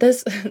 Yeah,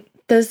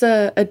 there's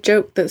a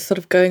joke that's sort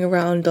of going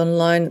around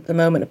online at the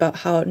moment about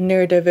how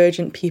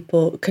neurodivergent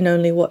people can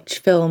only watch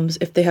films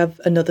if they have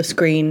another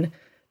screen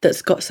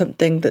that's got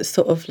something that's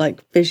sort of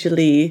like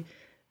visually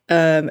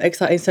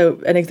exciting.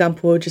 So an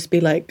example would just be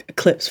like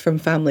clips from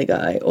Family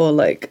Guy, or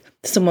like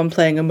someone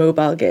playing a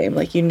mobile game.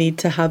 Like, you need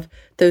to have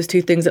those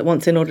two things at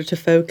once in order to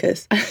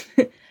focus.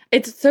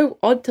 It's so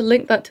odd to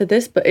link that to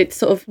this, but it's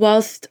sort of,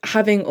 whilst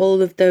having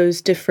all of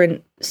those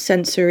different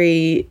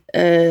sensory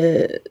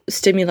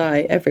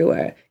stimuli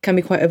everywhere can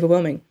be quite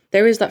overwhelming,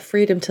 there is that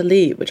freedom to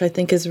leave, which I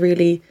think is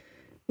really,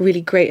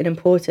 really great and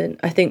important.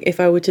 I think if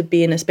I were to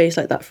be in a space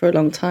like that for a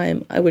long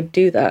time, I would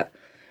do that.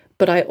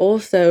 But I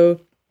also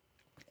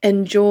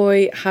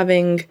enjoy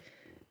having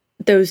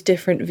those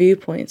different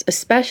viewpoints,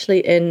 especially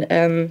in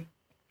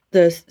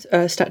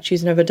the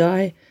Statues Never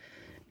Die,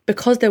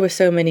 because there were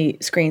so many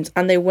screens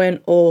and they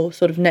weren't all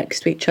sort of next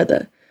to each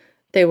other.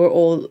 They were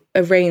all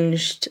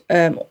arranged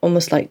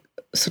almost like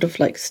sort of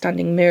like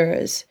standing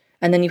mirrors,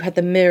 and then you had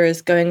the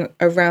mirrors going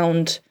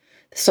around.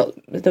 So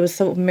there was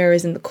sort of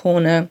mirrors in the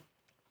corner,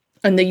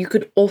 and then you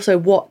could also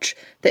watch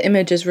the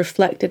images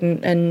reflected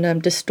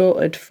and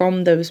distorted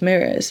from those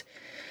mirrors.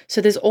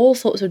 So there's all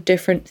sorts of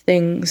different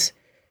things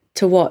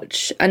to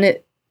watch, and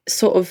it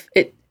sort of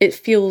it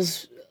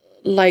feels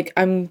like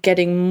I'm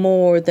getting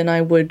more than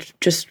I would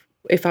just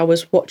if I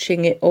was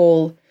watching it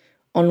all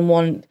on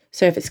one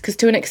surface. Because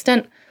to an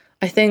extent,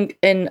 I think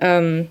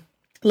in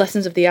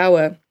Lessons of the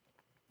Hour,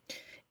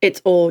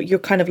 it's all, you're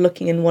kind of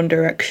looking in one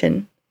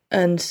direction.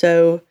 And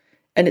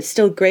it's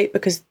still great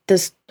because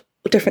there's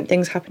different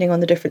things happening on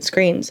the different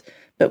screens.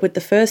 But with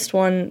the first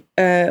one,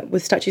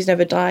 with Statues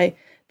Never Die,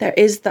 there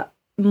is that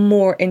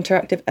more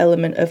interactive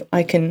element of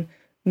I can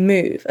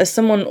move. As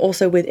someone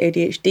also with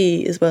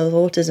ADHD as well as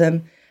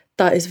autism,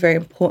 that is very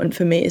important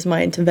for me, is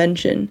my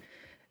intervention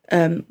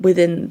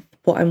within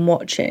what I'm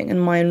watching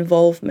and my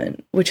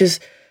involvement, which is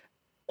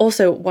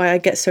also why I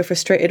get so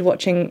frustrated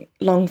watching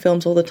long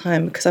films all the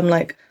time, because I'm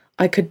like,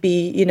 I could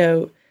be,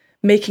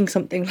 making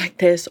something like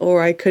this,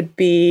 or I could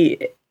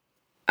be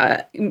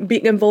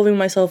involving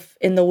myself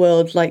in the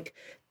world like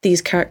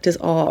these characters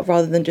are,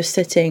 rather than just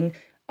sitting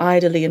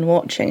idly and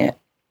watching it.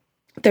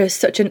 There's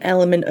such an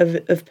element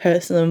of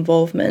personal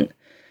involvement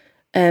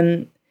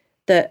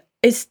that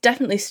is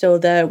definitely still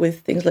there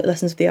with things like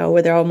Lessons of the Hour,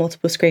 where there are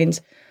multiple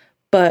screens,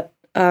 but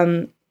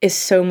is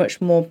so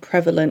much more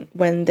prevalent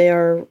when they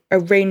are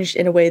arranged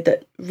in a way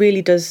that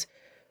really does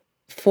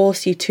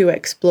force you to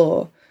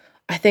explore.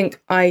 I think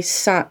I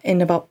sat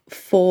in about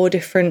 4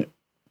 different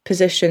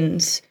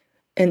positions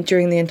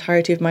during the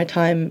entirety of my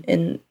time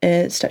in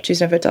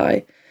Statues Never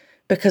Die,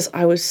 because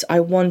I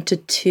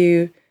wanted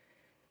to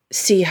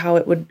see how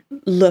it would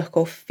look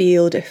or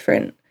feel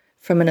different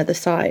from another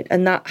side,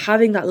 and that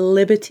having that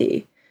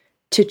liberty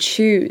to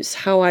choose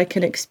how I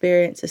can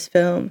experience this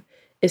film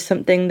is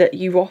something that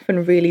you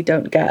often really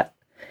don't get,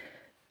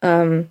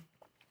 and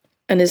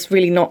is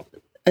really not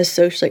as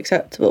socially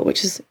acceptable,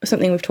 which is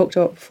something we've talked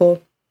about before.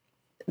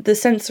 The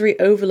sensory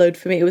overload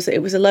for me, it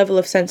was a level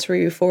of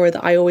sensory euphoria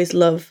that I always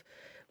love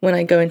when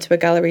I go into a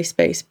gallery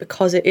space,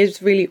 because it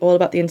is really all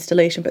about the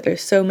installation, but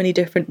there's so many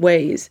different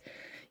ways.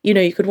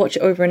 You could watch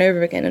it over and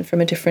over again and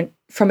from a different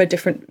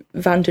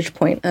vantage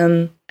point.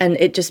 And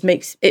it just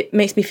makes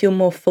me feel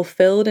more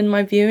fulfilled in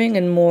my viewing,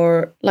 and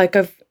more like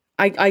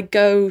I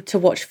go to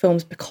watch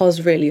films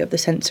because really of the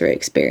sensory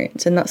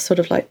experience, and that's sort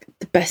of like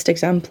the best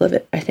example of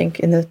it, I think,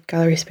 in the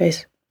gallery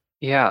space.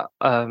 Yeah,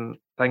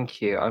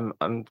 thank you.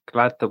 I'm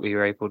glad that we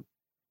were able.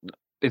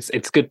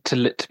 It's good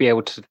to be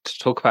able to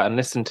talk about and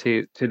listen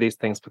to these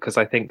things, because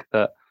I think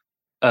that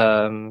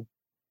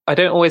I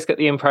don't always get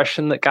the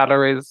impression that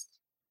galleries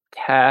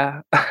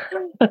care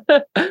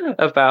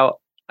about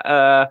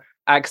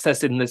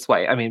access in this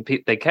way. I mean,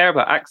 they care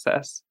about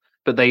access,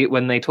 but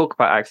when they talk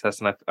about access,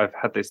 and I've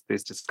had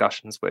these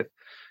discussions with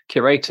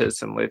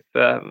curators and with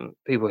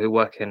people who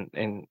work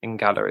in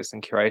galleries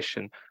and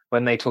curation.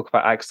 When they talk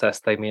about access,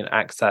 they mean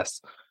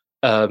access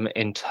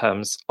in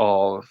terms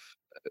of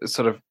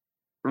sort of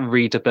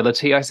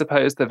readability, I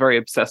suppose. They're very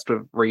obsessed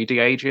with reading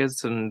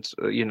ages and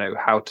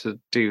how to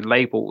do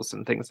labels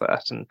and things like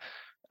that. And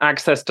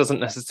access doesn't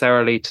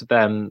necessarily to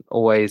them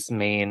always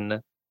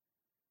mean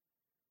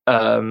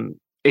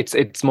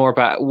it's more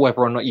about whether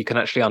or not you can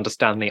actually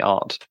understand the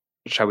art,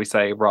 shall we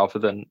say, rather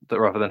than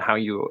how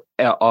you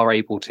are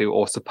able to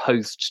or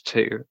supposed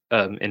to,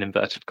 in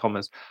inverted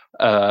commas,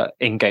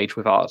 engage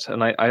with art.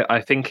 And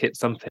I think it's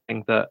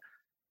something that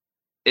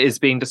is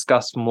being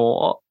discussed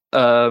more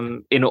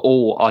in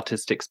all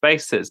artistic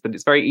spaces, but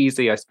it's very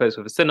easy, I suppose,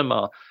 with a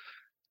cinema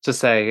to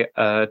say,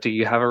 do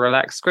you have a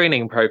relaxed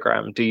screening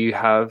program? Do you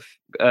have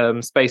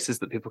spaces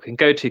that people can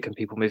go to? Can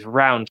people move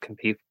around? Can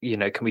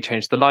we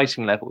change the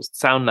lighting levels,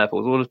 sound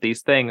levels, all of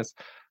these things?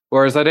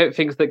 Whereas I don't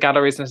think that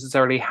galleries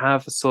necessarily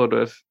have a sort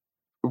of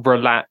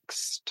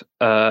relaxed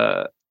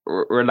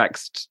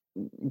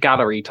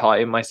gallery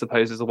time, I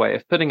suppose, is a way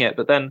of putting it.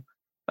 But then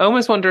I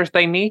almost wonder if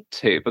they need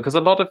to, because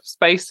a lot of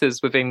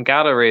spaces within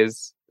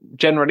galleries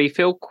generally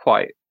feel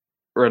quite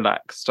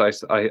relaxed,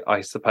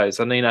 I suppose.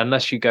 I mean,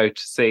 unless you go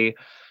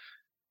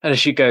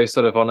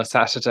sort of on a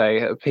Saturday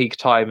at peak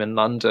time in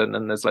London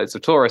and there's loads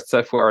of tourists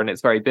so far and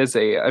it's very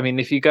busy. I mean,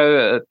 if you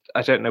go,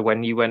 I don't know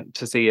when you went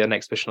to see an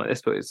exhibition like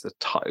this, but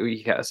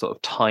you get a sort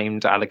of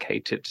timed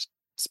allocated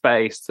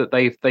space that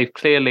they've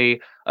clearly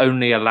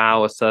only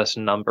allow a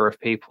certain number of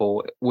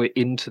people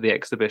into the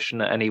exhibition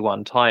at any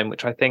one time,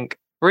 which I think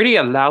really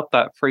allowed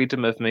that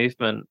freedom of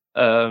movement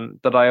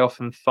that I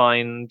often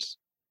find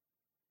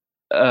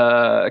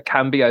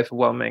can be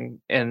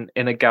overwhelming in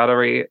a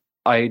gallery.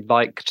 I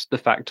liked the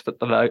fact that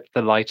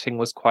the lighting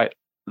was quite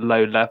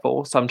low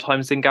level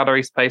sometimes in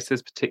gallery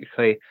spaces,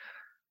 particularly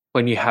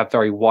when you have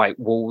very white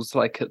walls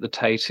like at the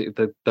Tate.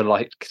 The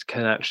light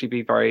can actually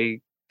be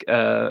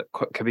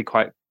can be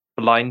quite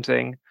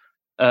blinding.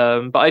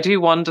 But I do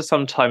wonder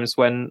sometimes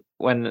when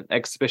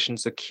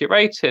exhibitions are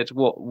curated,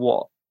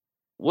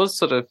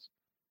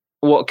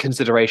 what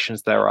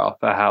considerations there are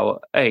for how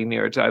a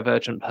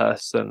neurodivergent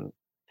person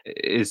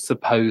is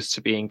supposed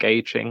to be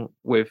engaging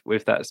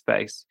with that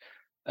space.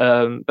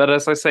 But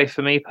as I say,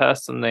 for me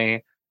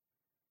personally,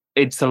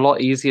 it's a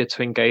lot easier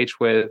to engage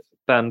with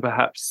than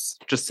perhaps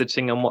just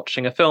sitting and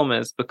watching a film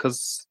is,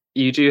 because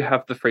you do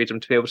have the freedom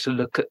to be able to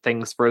look at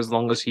things for as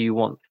long as you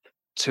want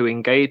to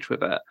engage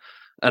with it.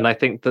 And I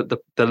think that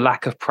the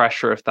lack of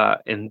pressure of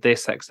that in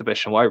this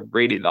exhibition, what I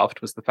really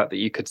loved was the fact that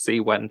you could see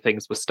when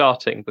things were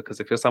starting, because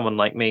if you're someone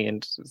like me,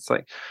 and it's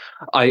like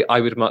I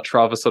would much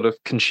rather sort of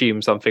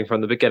consume something from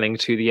the beginning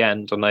to the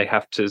end, and I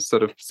have to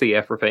sort of see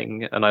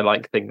everything, and I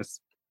like things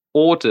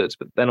ordered,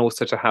 but then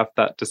also to have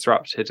that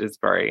disrupted is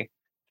very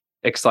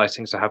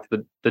exciting. To have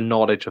the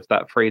knowledge of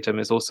that freedom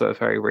is also a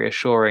very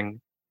reassuring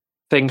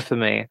thing for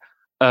me.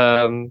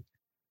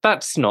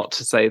 That's not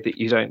to say that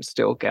you don't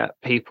still get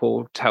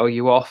people tell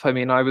you off. I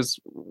mean,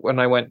 when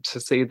I went to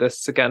see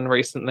this again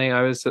recently,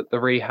 I was at the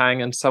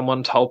Rehang and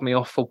someone told me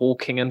off for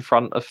walking in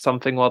front of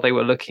something while they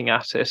were looking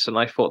at it. And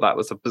I thought that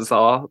was a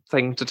bizarre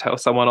thing to tell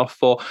someone off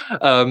for.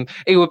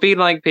 It would be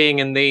like being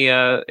in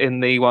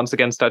the Once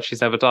Again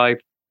Statues Never Die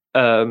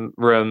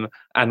room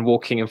and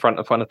walking in front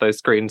of one of those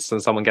screens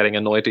and someone getting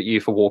annoyed at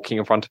you for walking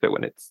in front of it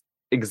when it's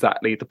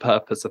exactly the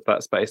purpose of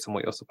that space and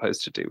what you're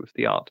supposed to do with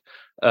the art.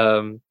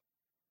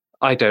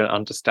 I don't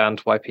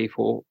understand why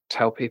people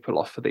tell people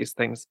off for these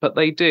things, but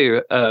they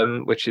do,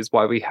 which is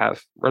why we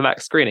have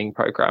relaxed screening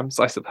programs,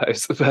 I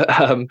suppose.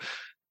 But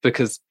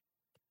because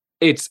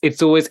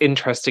it's always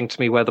interesting to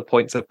me where the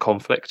points of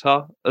conflict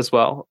are as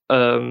well.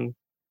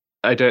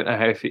 I don't know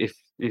how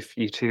if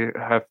you two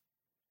have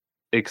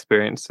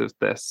experience of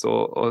this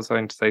or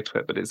something to say to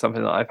it, but it's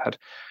something that I've had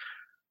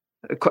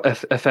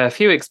a fair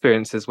few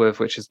experiences with,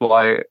 which is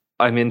why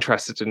I'm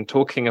interested in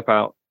talking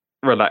about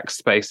relaxed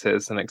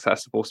spaces and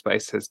accessible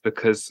spaces,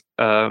 because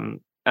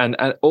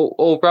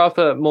or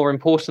rather more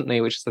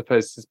importantly, which I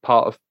suppose is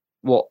part of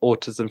what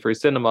Autism Through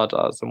Cinema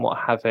does, and what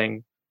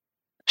having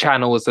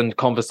channels and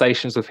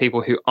conversations with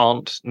people who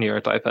aren't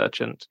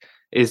neurodivergent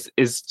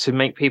is to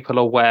make people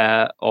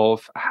aware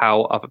of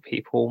how other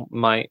people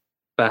might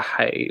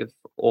behave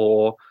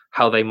or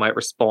how they might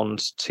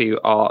respond to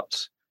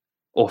art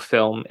or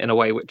film in a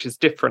way which is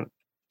different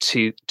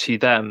to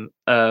them,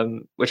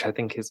 which I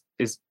think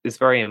is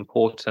very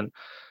important.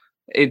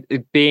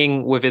 It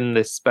being within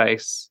this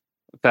space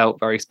felt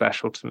very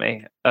special to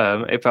me.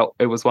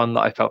 It was one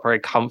that I felt very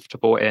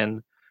comfortable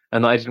in,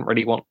 and I didn't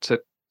really want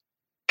to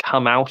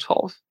come out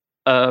of.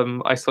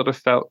 I sort of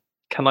felt,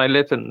 can I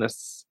live in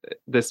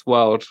this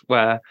world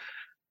where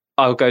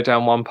I'll go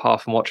down one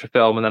path and watch a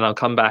film, and then I'll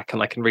come back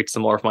and I can read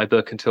some more of my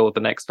book until the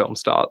next film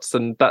starts.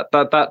 And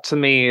that to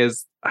me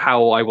is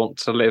how I want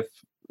to live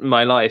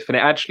my life. And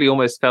it actually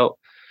almost felt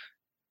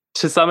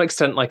to some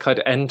extent like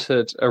I'd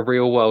entered a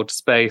real world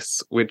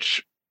space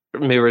which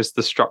mirrors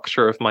the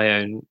structure of my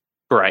own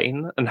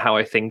brain and how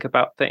I think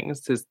about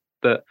things. Is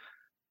that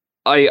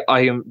I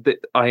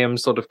am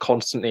sort of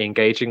constantly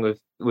engaging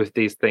with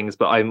these things,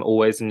 but I'm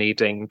always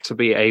needing to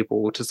be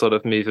able to sort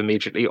of move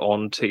immediately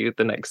on to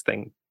the next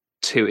thing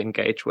to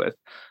engage with.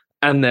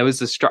 And there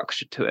was a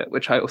structure to it,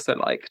 which I also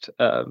liked.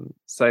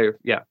 So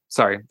yeah,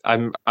 sorry,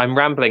 I'm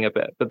rambling a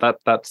bit, but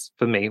that's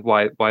for me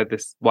why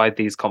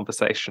these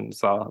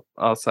conversations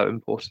are so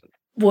important.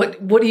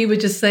 What you were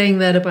just saying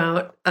then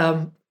about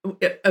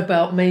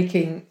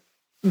making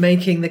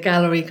the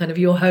gallery kind of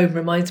your home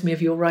reminds me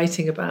of your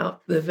writing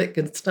about the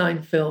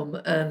Wittgenstein film,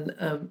 and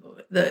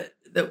that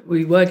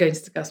we were going to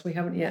discuss, we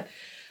haven't yet,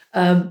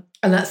 and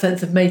that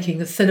sense of making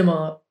the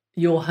cinema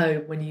your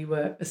home when you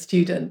were a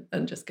student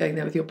and just going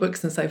there with your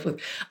books and so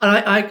forth.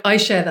 And I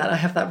share that. I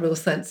have that real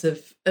sense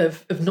of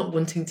not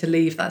wanting to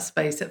leave that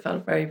space. It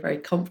felt very, very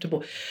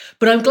comfortable.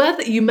 But I'm glad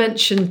that you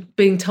mentioned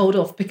being told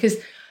off, because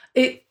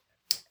it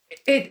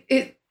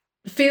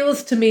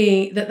feels to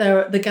me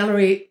that the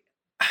gallery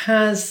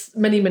has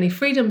many, many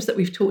freedoms that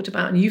we've talked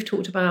about, and you've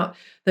talked about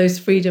those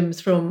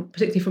freedoms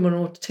particularly from an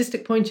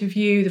autistic point of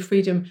view, the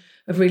freedom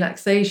of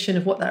relaxation,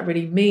 of what that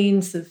really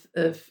means, of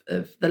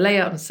the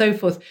layout and so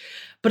forth.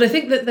 But I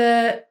think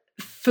that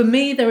for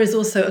me, there is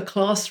also a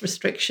class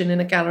restriction in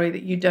a gallery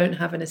that you don't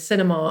have in a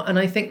cinema. And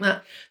I think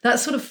that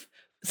sort of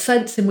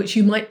sense in which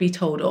you might be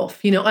told off,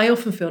 I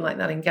often feel like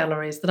that in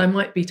galleries, that I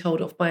might be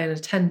told off by an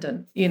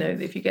attendant,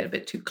 if you get a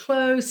bit too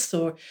close,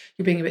 or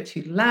you're being a bit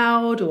too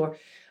loud, or,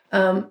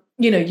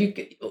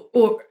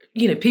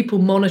 people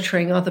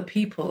monitoring other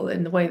people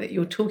in the way that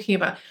you're talking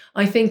about,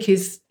 I think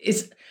is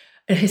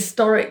a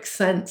historic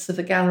sense of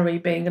the gallery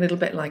being a little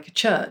bit like a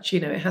church.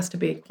 It has to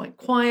be quite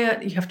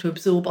quiet. You have to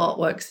absorb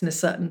artworks in a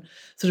certain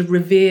sort of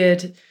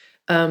revered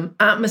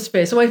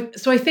atmosphere. So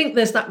I think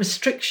there's that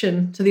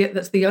restriction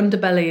that's the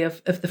underbelly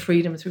of the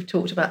freedoms we've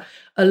talked about,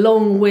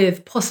 along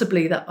with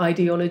possibly that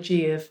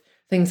ideology of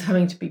things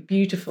having to be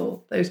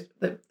beautiful. Those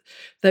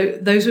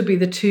would be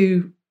the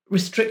two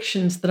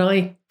restrictions that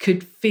I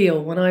could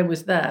feel when I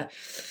was there.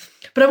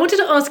 But I wanted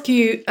to ask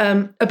you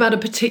about a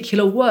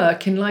particular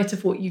work in light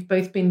of what you've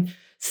both been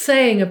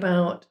saying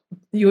about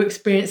your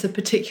experience of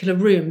particular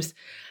rooms.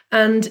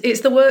 And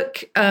it's the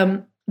work,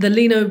 the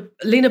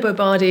Lina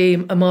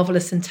Bobardi, A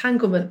Marvelous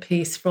Entanglement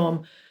piece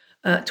from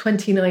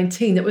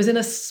 2019, that was in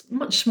a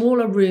much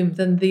smaller room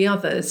than the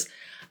others.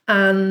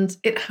 And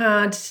it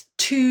had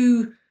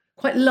two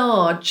quite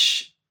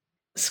large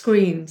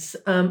screens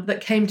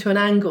that came to an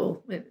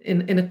angle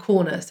in a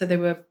corner. So they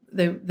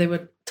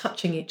were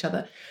touching each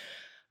other.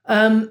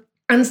 And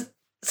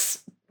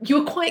you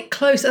were quite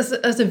close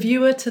as a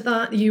viewer to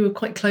that. You were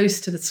quite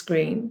close to the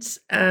screens,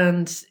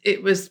 and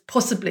it was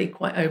possibly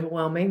quite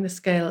overwhelming, the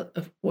scale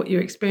of what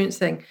you're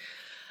experiencing.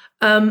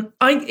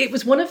 It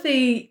was one of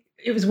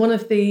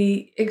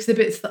the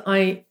exhibits that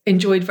I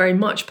enjoyed very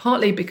much,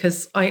 partly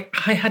because I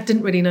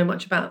didn't really know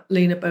much about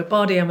Lina Bo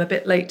Bardi. I'm a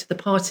bit late to the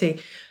party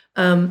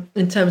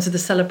in terms of the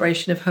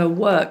celebration of her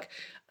work,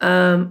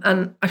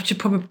 and I should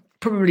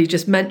probably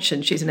just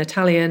mention she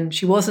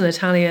was an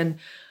Italian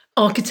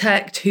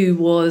architect who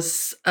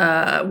was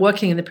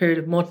working in the period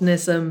of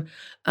modernism,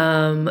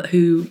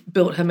 who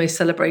built her most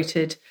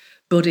celebrated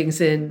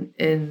buildings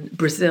in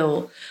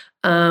Brazil.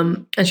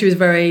 And she was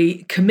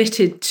very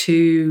committed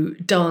to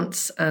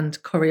dance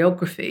and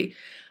choreography.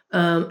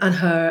 And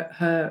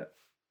her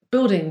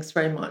buildings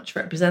very much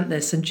represent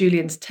this. And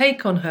Julien's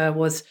take on her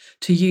was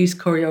to use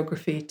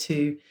choreography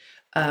to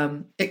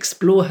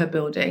explore her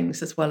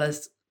buildings as well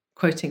as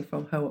quoting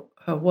from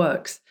her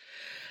works.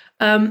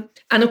 And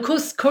of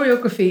course,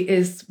 choreography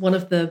is one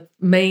of the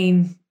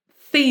main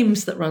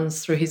themes that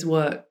runs through his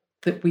work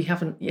that we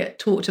haven't yet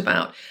talked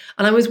about.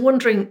 And I was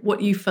wondering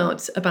what you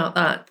felt about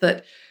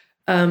that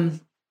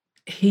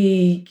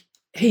he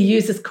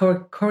uses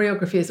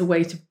choreography as a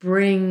way to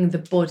bring the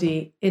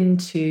body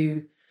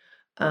into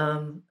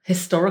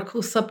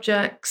historical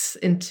subjects,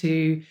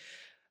 into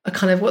a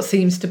kind of what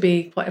seems to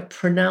be quite a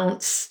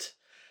pronounced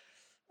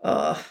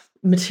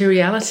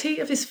materiality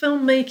of his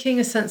filmmaking,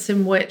 a sense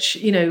in which,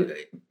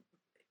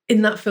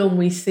 in that film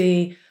we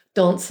see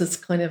dancers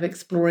kind of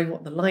exploring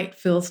what the light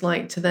feels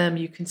like to them.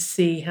 You can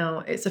see how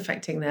it's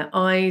affecting their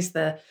eyes,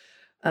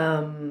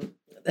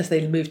 as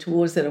they move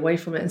towards it, away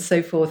from it, and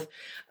so forth.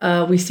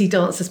 We see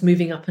dancers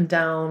moving up and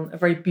down a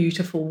very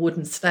beautiful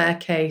wooden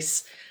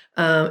staircase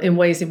in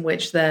ways in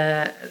which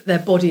their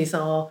bodies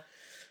are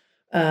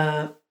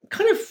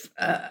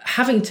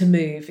having to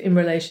move in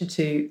relation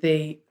to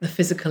the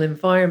physical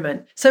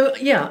environment. So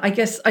yeah, I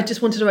guess I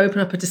just wanted to open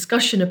up a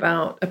discussion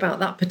about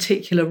that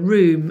particular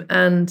room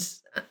and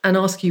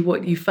ask you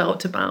what you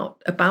felt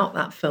about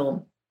that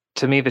film.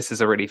 To me, this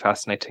is a really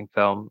fascinating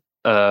film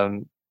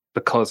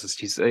because, as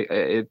you say,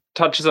 it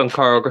touches on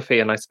choreography,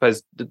 and I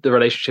suppose the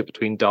relationship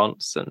between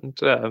dance and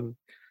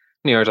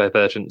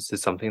neurodivergence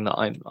is something that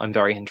I'm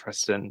very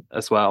interested in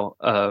as well.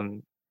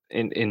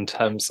 In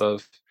terms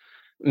of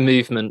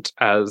movement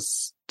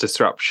as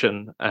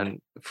disruption,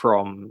 and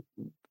from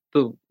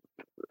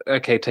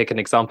take an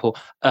example.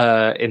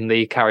 In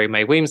the Carrie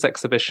Mae Weems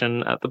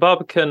exhibition at the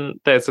Barbican,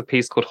 there's a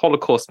piece called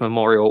Holocaust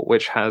Memorial,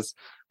 which has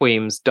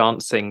Weems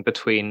dancing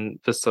between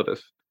the sort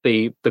of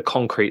the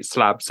concrete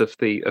slabs of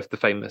the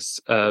famous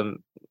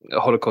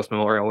Holocaust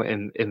Memorial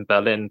in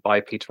Berlin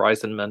by Peter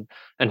Eisenman,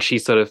 and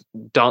she's sort of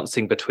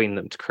dancing between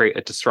them to create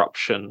a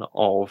disruption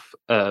of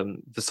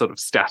the sort of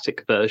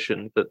static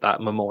version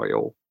that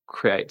memorial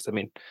creates. I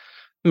mean,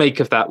 make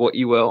of that what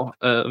you will.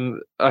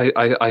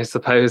 I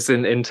suppose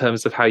in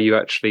terms of how you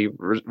actually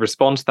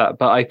respond to that,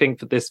 but I think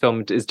that this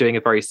film is doing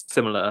a very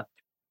similar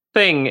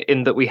thing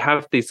in that we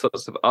have these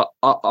sorts of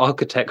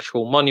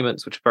architectural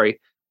monuments which are very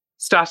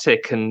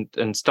static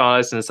and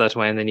stylized in a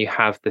certain way, and then you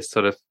have this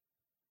sort of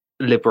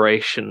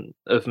liberation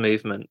of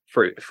movement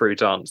through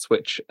dance,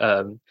 which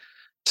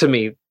to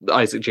me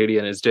Isaac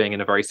Julien is doing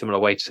in a very similar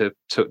way to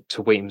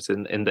Weems,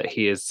 in that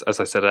he is, as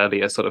I said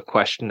earlier, sort of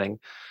questioning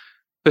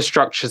the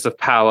structures of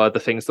power, the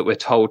things that we're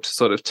told to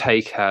sort of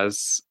take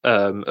as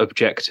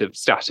objective,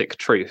 static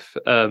truth,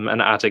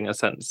 and adding a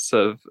sense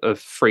of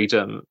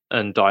freedom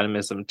and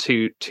dynamism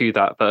to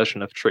that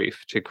version of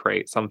truth to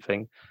create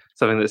something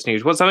that's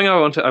new. Well, something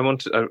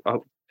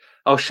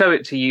I'll show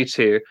it to you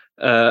two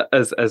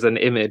as an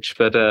image,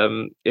 but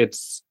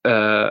it's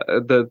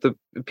the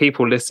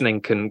people listening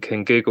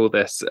can Google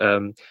this,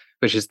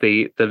 which is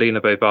the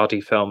Lina Bo Bardi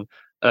film.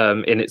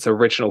 In its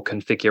original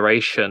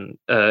configuration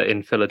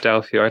in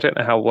Philadelphia. I don't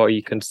know how well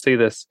you can see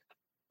this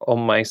on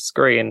my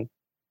screen,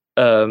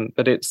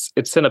 but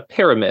it's in a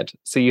pyramid.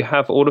 So you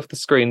have all of the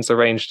screens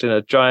arranged in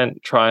a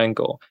giant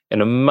triangle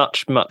in a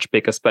much, much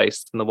bigger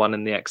space than the one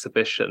in the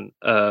exhibition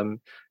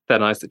than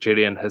Isaac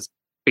Julien has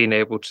been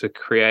able to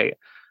create.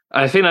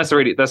 I think that's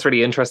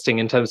really interesting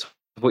in terms of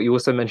what you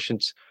also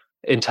mentioned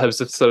in terms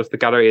of sort of the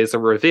gallery as a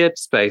revered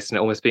space and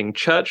almost being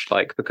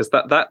church-like, because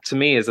that to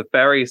me is a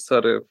very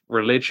sort of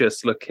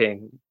religious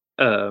looking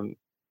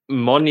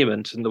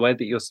monument in the way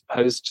that you're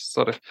supposed to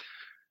sort of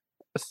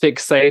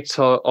fixate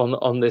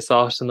on this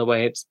art and the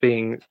way it's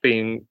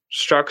being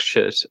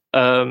structured.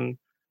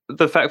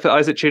 The fact that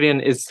Isaac Julien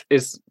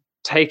is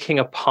taking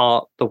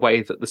apart the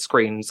way that the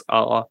screens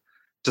are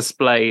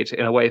displayed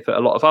in a way that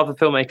a lot of other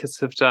filmmakers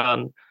have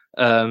done.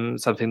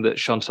 Something that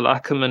Chantal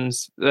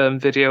Ackerman's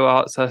video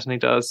art certainly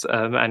does,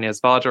 Agnes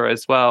Varda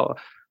as well,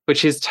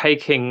 which is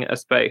taking a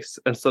space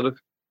and sort of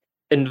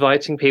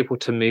inviting people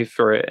to move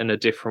through it in a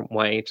different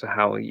way to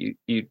how you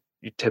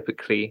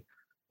typically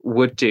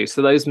would do.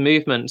 So those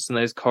movements and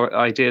those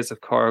ideas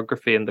of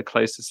choreography and the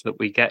closest that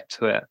we get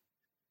to it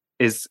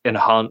is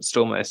enhanced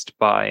almost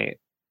by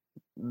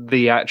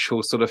the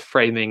actual sort of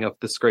framing of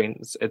the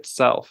screens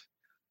itself.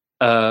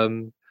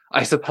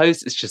 I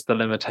suppose it's just the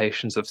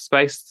limitations of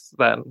space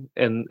then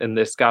in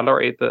this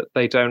gallery, that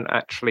they don't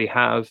actually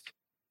have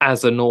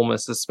as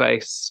enormous a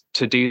space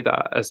to do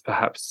that as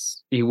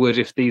perhaps you would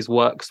if these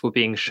works were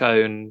being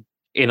shown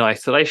in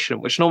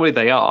isolation, which normally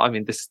they are. I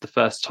mean, this is the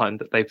first time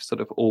that they've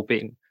sort of all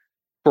been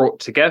brought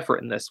together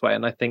in this way.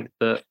 And I think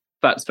that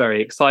that's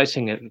very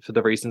exciting, and for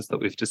the reasons that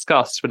we've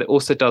discussed, but it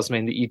also does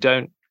mean that you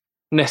don't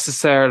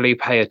necessarily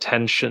pay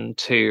attention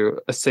to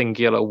a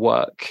singular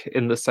work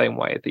in the same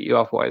way that you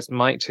otherwise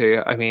might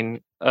do. I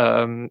mean,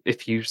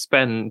 if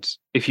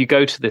you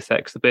go to this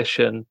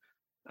exhibition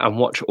and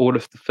watch all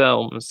of the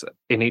films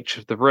in each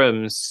of the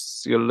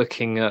rooms, you're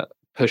looking at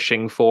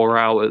pushing 4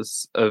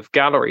 hours of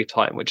gallery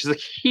time, which is a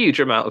huge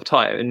amount of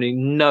time. I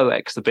mean, no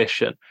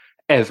exhibition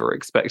ever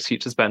expects you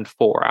to spend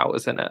 4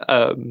 hours in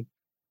it,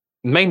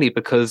 mainly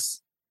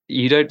because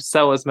you don't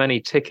sell as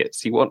many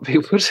tickets. You want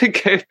people to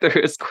go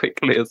through as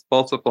quickly as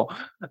possible.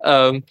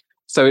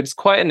 So it's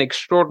quite an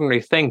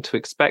extraordinary thing to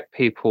expect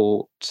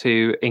people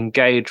to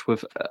engage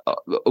with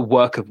a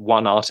work of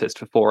one artist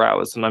for 4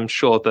 hours. And I'm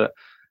sure that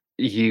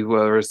you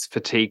were as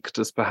fatigued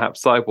as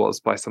perhaps I was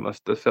by some of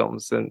the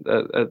films and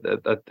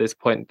at this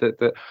point,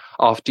 that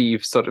after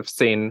you've sort of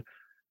seen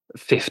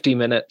 50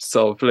 minutes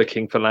of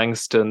looking for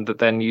Langston, that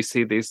then you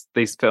see these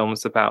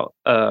films about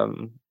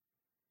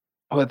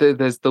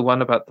there's the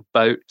one about the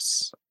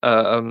boats,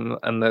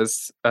 and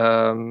there's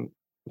I'm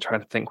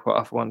trying to think what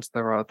other ones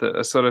there are that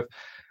are sort of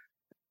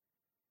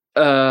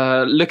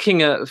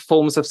looking at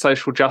forms of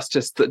social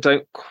justice that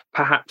don't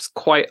perhaps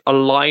quite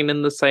align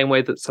in the same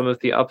way that some of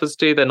the others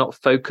do. They're not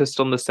focused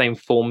on the same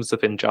forms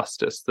of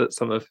injustice that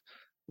some of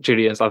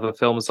Julien's other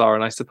films are,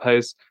 and I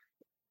suppose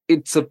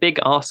it's a big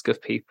ask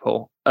of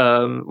people.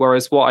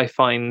 Whereas what I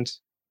find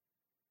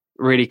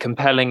really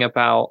compelling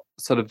about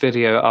sort of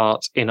video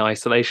art in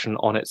isolation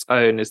on its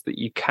own is that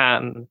you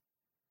can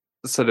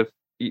sort of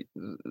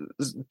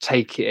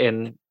take it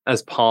in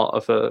as part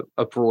of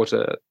a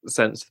broader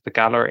sense of the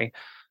gallery.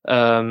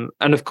 And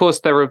of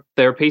course, there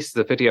are pieces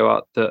of video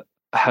art that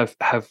have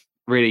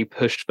really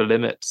pushed the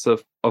limits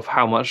of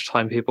how much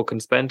time people can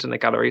spend in a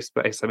gallery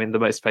space. I mean, the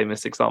most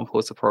famous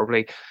examples are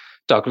probably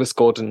Douglas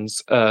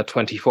Gordon's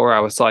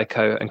 24-hour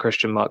Psycho and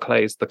Christian Mark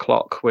Clay's The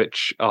Clock,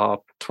 which are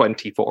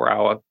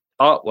 24-hour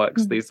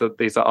artworks. These are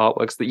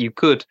artworks that you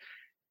could,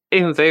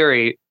 in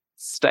theory,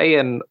 stay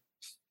in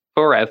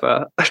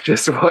forever,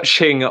 just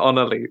watching on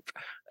a loop.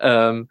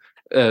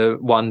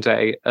 One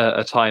day at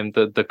a time.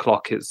 The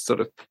Clock is sort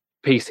of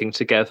piecing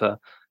together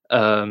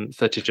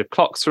footage of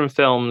clocks from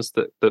films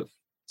that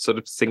sort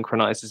of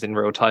synchronizes in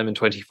real time. And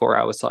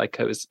 24-hour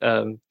Psycho is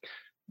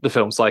the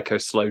film Psycho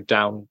slowed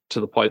down to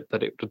the point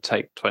that it would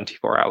take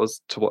 24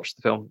 hours to watch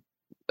the film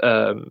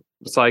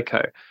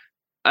Psycho.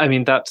 I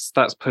mean, that's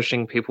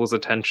pushing people's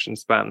attention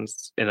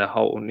spans in a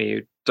whole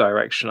new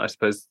direction, I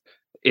suppose,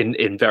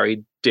 in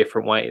very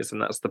different ways,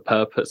 and that's the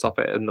purpose of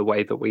it and the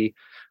way that we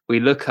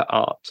look at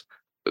art.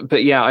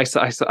 But yeah, I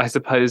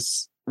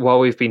suppose while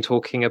we've been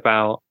talking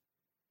about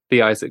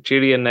the Isaac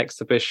Julien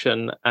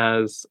exhibition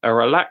as a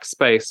relaxed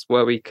space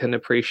where we can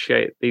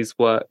appreciate these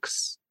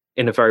works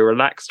in a very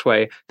relaxed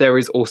way, there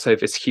is also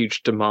this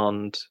huge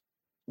demand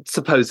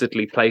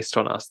supposedly placed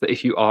on us that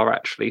if you are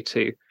actually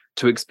to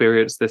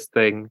experience this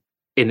thing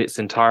in its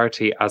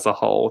entirety as a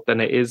whole, then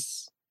it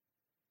is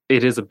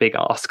a big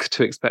ask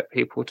to expect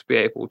people to be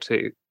able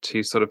to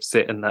sort of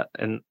sit in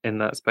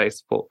that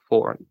space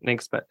for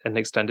an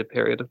extended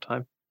period of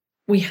time.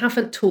 We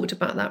haven't talked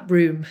about that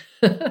room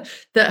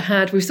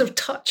we've sort of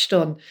touched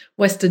on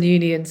Western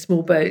Union,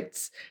 Small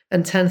Boats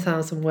and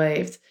 10,000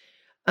 Waves.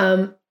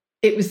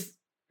 It was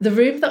the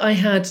room that I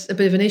had a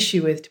bit of an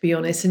issue with, to be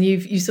honest, and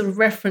you sort of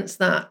referenced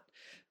that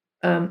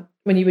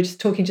when you were just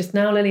talking just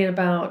now, Lillian,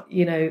 about,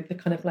 the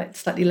kind of like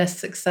slightly less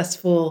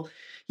successful,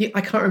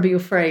 I can't remember your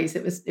phrase.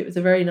 It was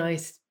a very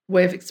nice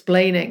way of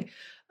explaining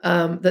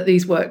that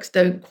these works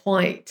don't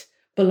quite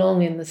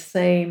belong in the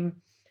same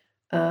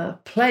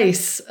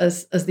place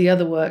as the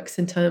other works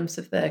in terms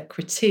of their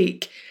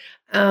critique.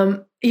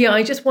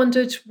 I just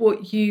wondered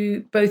what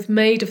you both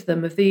made of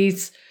them, of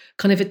these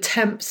kind of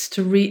attempts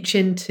to reach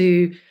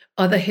into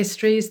other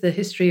histories, the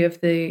history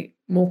of the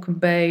Morecambe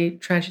Bay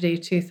tragedy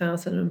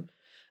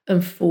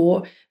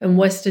 2004 and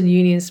Western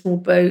Union, Small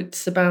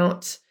Boats,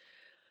 about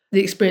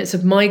the experience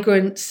of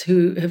migrants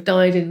who have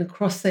died in the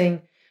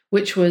crossing,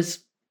 which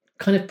was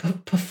kind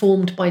of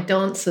performed by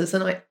dancers.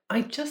 And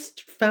I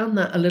just found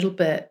that a little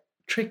bit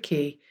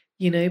tricky,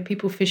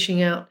 people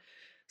fishing out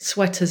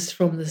sweaters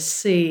from the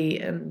sea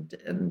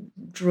and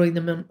drawing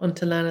them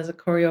onto land as a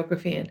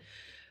choreography. And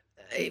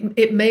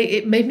it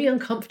made me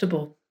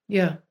uncomfortable.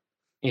 Yeah.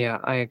 Yeah,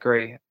 I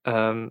agree.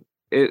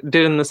 It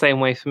did in the same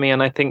way for me.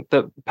 And I think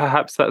that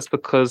perhaps that's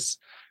because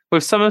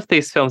with some of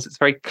these films, it's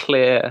very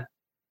clear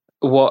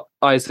what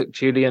Isaac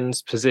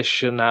Julien's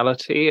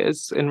positionality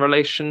is in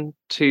relation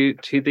to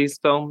these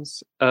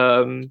films.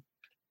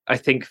 I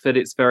think that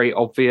it's very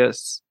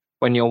obvious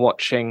when you're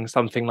watching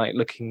something like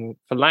Looking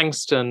for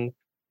Langston,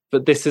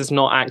 but this is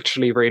not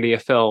actually really a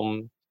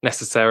film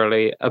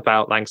necessarily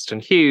about Langston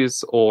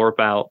Hughes or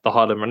about the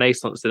Harlem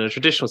Renaissance in a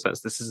traditional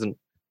sense. This isn't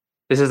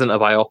isn't a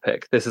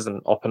biopic. This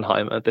isn't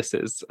Oppenheimer. This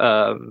is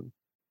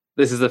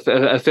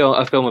a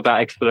film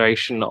about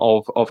exploration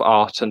of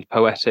art and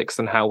poetics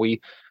and how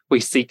we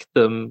seek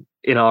them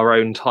in our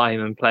own time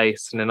and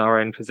place and in our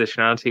own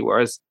positionality.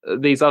 Whereas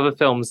these other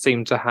films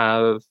seem to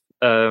have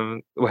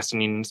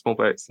Western Union, Small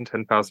Boats, and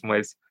 10,000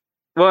 Ways.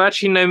 Well,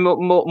 actually, no,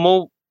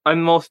 more.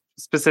 I'm more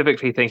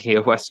specifically thinking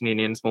of Western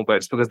Union, Small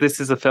Boats, because this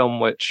is a film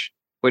which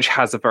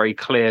has a very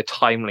clear,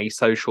 timely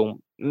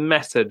social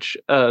message,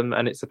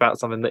 and it's about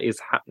something that is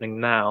happening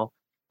now,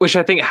 which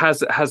I think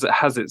has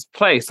its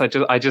place.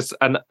 I just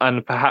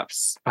and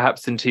perhaps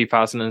in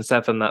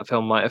 2007 that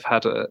film might have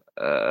had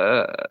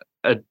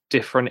a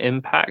different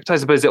impact. I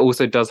suppose it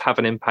also does have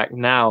an impact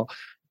now,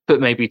 but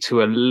maybe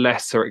to a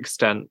lesser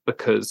extent,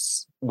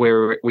 because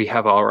we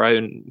have our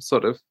own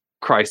sort of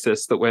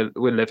crisis that we're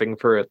living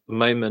through at the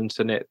moment,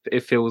 and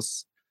it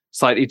feels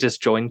slightly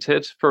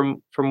disjointed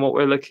from what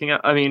we're looking at.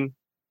 I mean,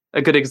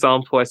 a good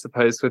example, I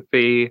suppose, would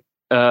be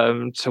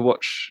to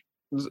watch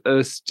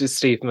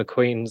Steve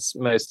McQueen's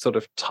most sort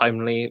of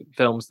timely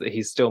films that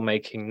he's still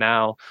making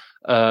now.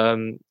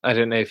 I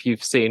don't know if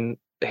you've seen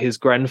his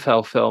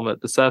Grenfell film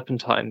at the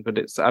Serpentine, but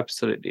it's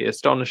absolutely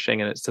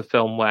astonishing, and it's a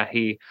film where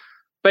he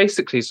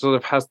basically sort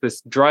of has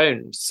this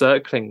drone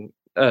circling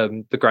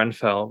the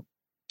Grenfell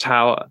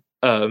Tower,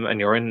 and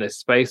you're in this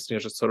space and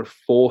you're just sort of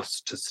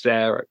forced to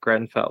stare at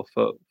Grenfell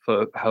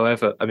for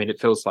however, I mean,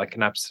 it feels like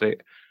an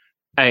absolute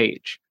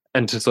age,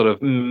 and to sort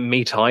of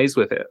meet eyes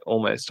with it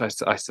almost,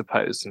 I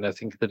suppose. And I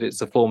think that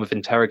it's a form of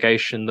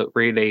interrogation that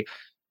really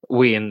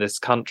we in this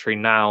country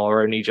now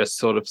are only just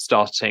sort of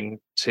starting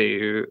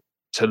to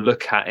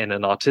look at in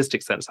an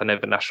artistic sense. I know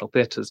the National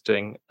Theatre's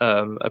doing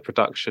a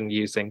production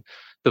using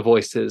the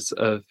voices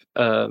of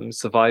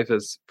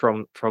survivors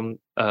from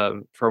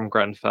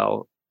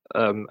Grenfell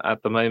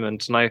at the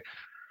moment. And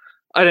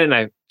I don't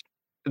know,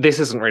 this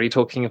isn't really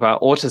talking about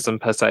autism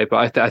per se,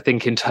 but I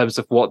think in terms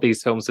of what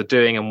these films are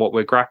doing and what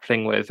we're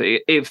grappling with,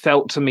 it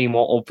felt to me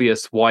more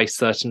obvious why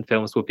certain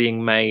films were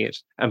being made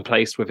and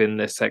placed within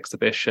this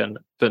exhibition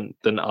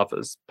than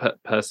others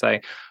per se.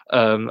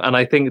 And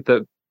I think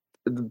that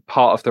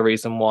part of the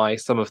reason why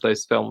some of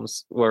those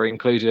films were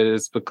included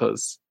is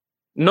because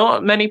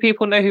not many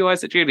people know who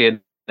Isaac Julien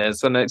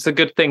is, and it's a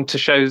good thing to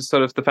show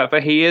sort of the fact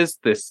that he is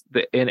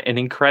an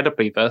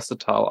incredibly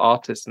versatile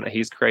artist, and that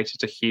he's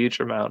created a huge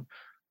amount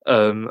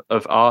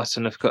of art.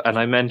 And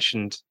I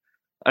mentioned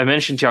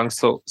Young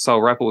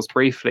Soul Rebels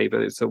briefly,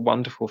 but it's a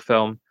wonderful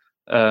film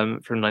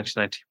from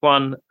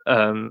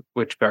 1991,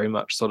 which very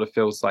much sort of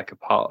feels like a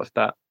part of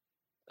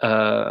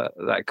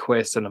that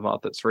queer cinema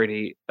that's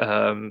really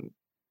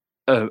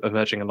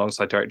emerging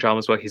alongside Derek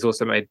Jarman's work. He's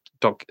also made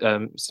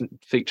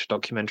feature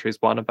documentaries,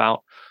 one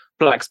about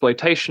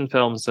blaxploitation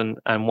films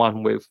and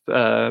one with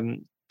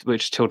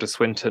which Tilda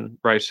Swinton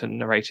wrote and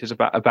narrated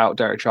about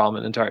Derek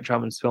Jarman and Derek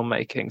Jarman's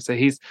filmmaking. So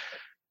he's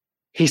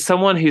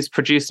someone who's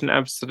produced an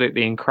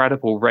absolutely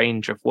incredible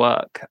range of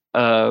work.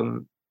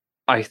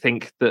 I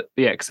think that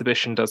the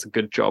exhibition does a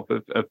good job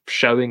of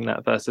showing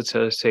that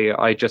versatility.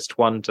 I just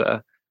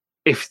wonder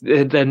if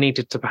there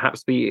needed to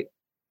perhaps be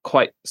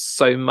quite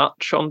so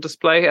much on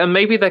display, and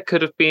maybe there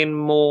could have been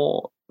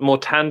more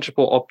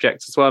tangible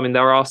objects as well. I mean,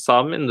 there are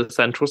some in the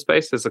central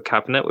space. There's a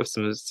cabinet with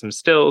some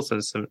stills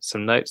and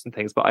some notes and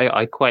things, but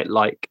I quite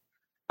like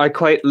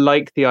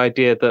the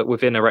idea that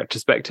within a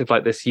retrospective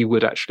like this, you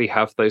would actually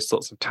have those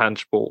sorts of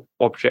tangible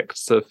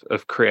objects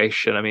of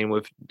creation. I mean,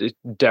 with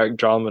Derek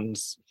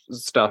Jarman's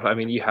stuff, I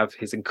mean, you have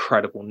his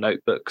incredible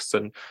notebooks,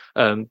 and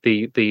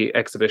the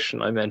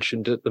exhibition I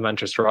mentioned at the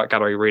Manchester Art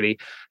Gallery really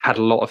had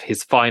a lot of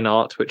his fine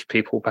art, which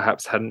people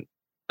perhaps hadn't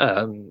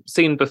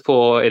seen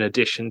before, in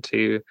addition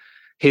to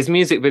his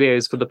music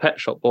videos for the Pet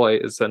Shop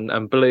Boys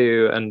and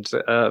Blue, and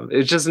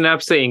it's just an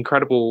absolutely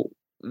incredible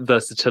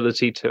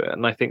versatility to it.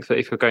 And I think that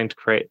if you're going to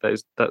create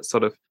that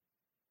sort of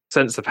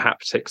sense of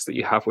haptics that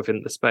you have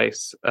within the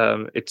space,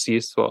 it's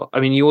useful. I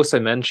mean, you also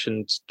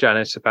mentioned,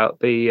 Janet, about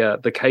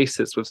the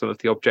cases with some of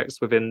the objects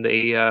within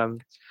the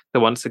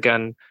once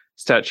again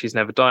Statues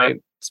Never Die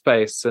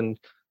space, and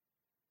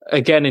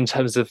again in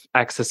terms of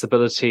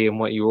accessibility and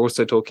what you were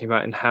also talking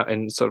about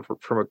in sort of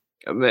from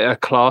a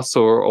class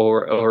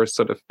or a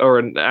sort of or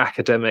an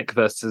academic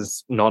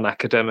versus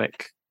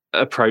non-academic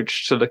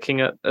approach to looking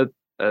at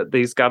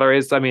these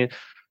galleries. I mean,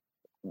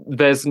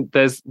 there's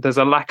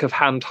a lack of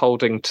hand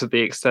holding to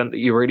the extent that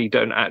you really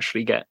don't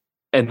actually get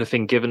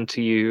anything given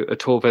to you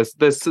at all.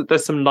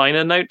 There's some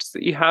liner notes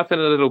that you have in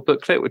a little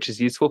booklet, which is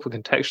useful for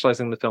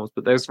contextualizing the films,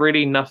 but there's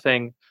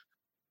nothing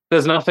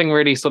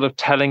really sort of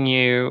telling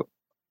you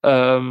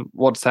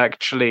what's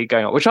actually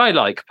going on, which I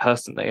like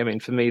personally. I mean,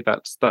 for me,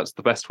 that's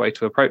the best way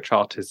to approach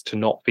art, is to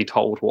not be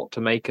told what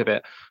to make of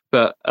it.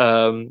 But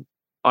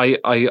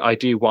I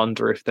do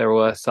wonder if there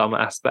were some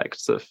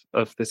aspects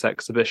of this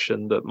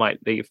exhibition that might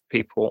leave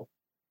people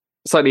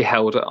slightly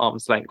held at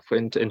arm's length,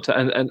 and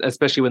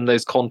especially when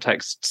those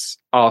contexts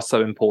are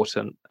so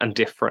important and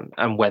different,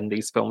 and when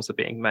these films are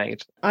being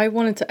made. I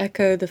wanted to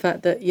echo the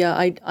fact that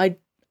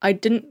I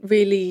didn't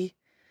really.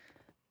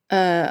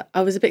 I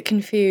was a bit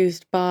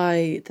confused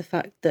by the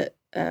fact that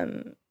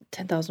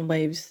 10,000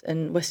 Waves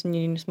and Western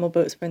Union Small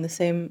Boats were in the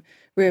same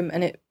room,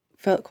 and it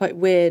felt quite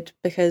weird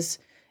because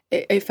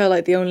it felt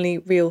like the only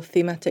real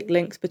thematic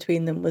links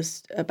between them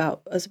was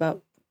about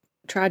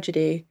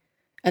tragedy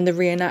and the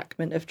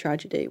reenactment of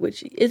tragedy,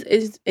 which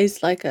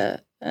is like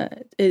a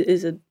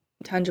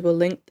tangible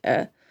link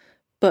there.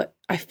 But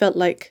I felt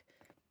like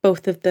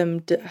both of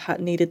them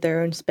had needed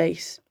their own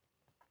space,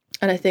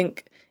 and I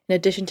think in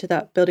addition to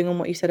that, building on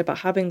what you said about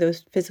having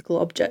those physical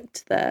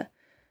objects there,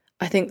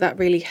 I think that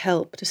really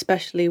helped,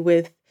 especially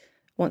with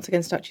once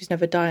again Statues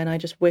Never Die, and I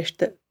just wished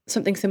that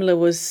something similar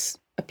was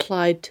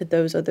applied to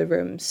those other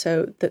rooms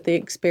so that the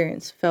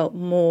experience felt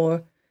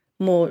more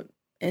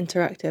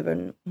interactive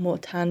and more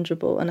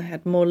tangible, and I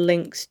had more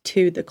links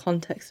to the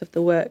context of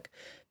the work.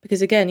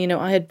 Because again,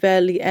 I had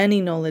barely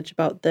any knowledge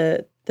about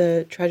the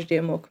tragedy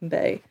of Morecambe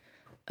Bay.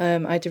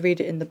 I had to read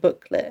it in the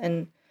booklet,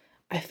 and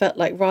I felt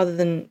like rather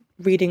than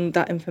reading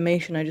that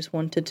information, I just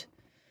wanted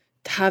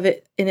to have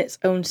it in its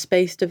own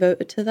space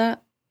devoted to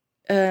that,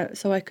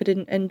 so I could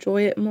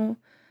enjoy it more.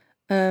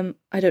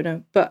 I don't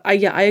know, but I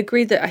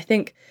agree that I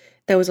think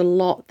there was a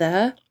lot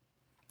there,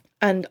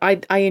 and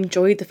I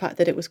enjoyed the fact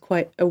that it was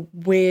quite a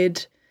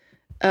weird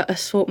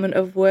assortment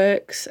of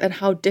works and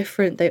how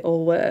different they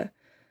all were.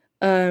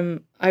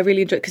 I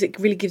really enjoyed it because it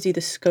really gives you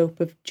the scope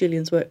of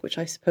Julien's work, which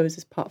I suppose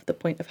is part of the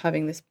point of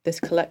having this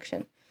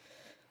collection.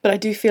 But I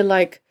do feel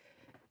like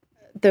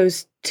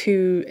those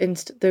two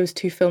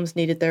films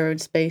needed their own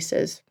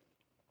spaces,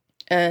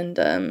 and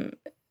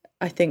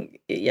I think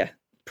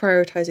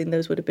prioritizing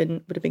those would have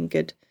been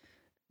good.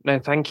 No,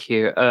 thank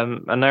you.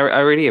 And I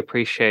really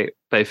appreciate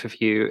both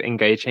of you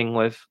engaging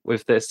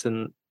with this,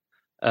 and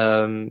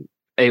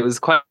it was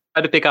quite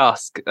a big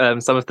ask.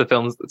 Some of the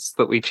films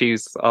that we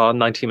choose are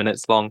 90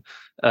 minutes long.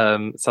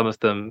 Some of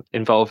them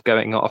involve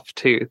going off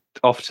to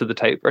the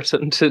Tate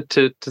Britain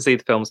to see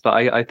the films. But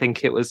I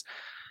think it was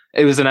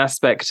an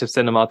aspect of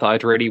cinema that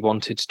I'd really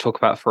wanted to talk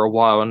about for a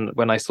while. And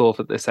when I saw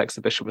that this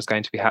exhibition was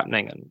going to be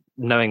happening, and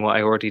knowing what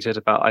I already did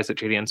about Isaac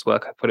Julien's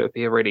work, I thought it would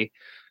be a really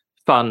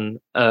fun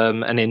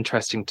and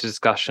interesting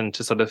discussion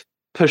to sort of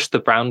push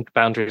the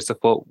boundaries of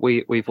what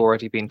we've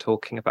already been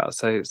talking about.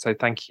 So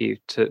thank you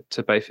to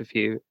both of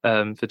you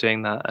for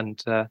doing that.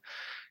 And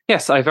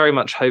yes, I very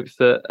much hope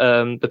that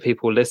the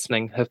people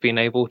listening have been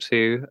able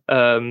to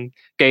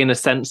gain a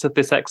sense of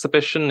this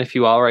exhibition. If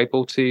you are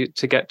able to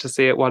get to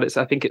see it while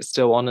I think it's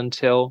still on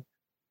until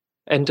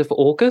end of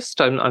August.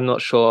 I'm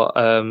not sure,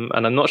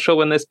 and I'm not sure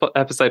when this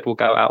episode will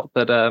go out,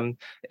 but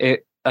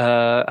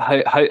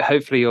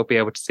hopefully you'll be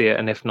able to see it,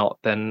 and if not,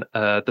 then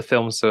the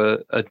films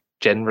are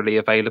generally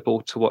available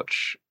to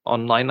watch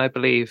online, I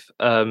believe,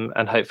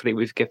 and hopefully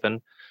we've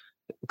given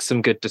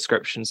some good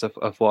descriptions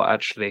of what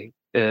actually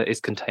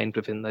is contained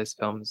within those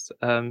films.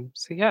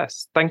 So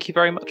yes, thank you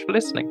very much for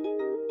listening.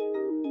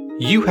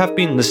 You have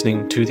been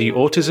listening to the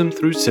Autism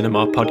Through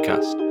Cinema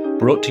podcast,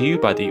 brought to you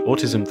by the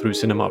Autism Through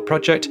Cinema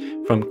project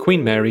from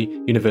Queen Mary,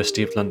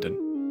 University of London.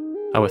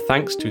 Our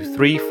thanks to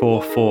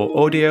 344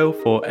 Audio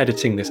for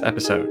editing this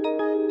episode.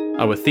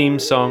 Our theme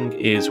song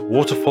is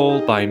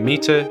Waterfall by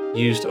Meter,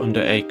 used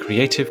under a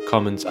Creative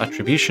Commons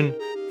attribution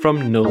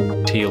from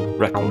Null Teal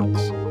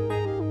Records.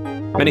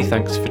 Many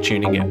thanks for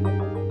tuning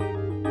in.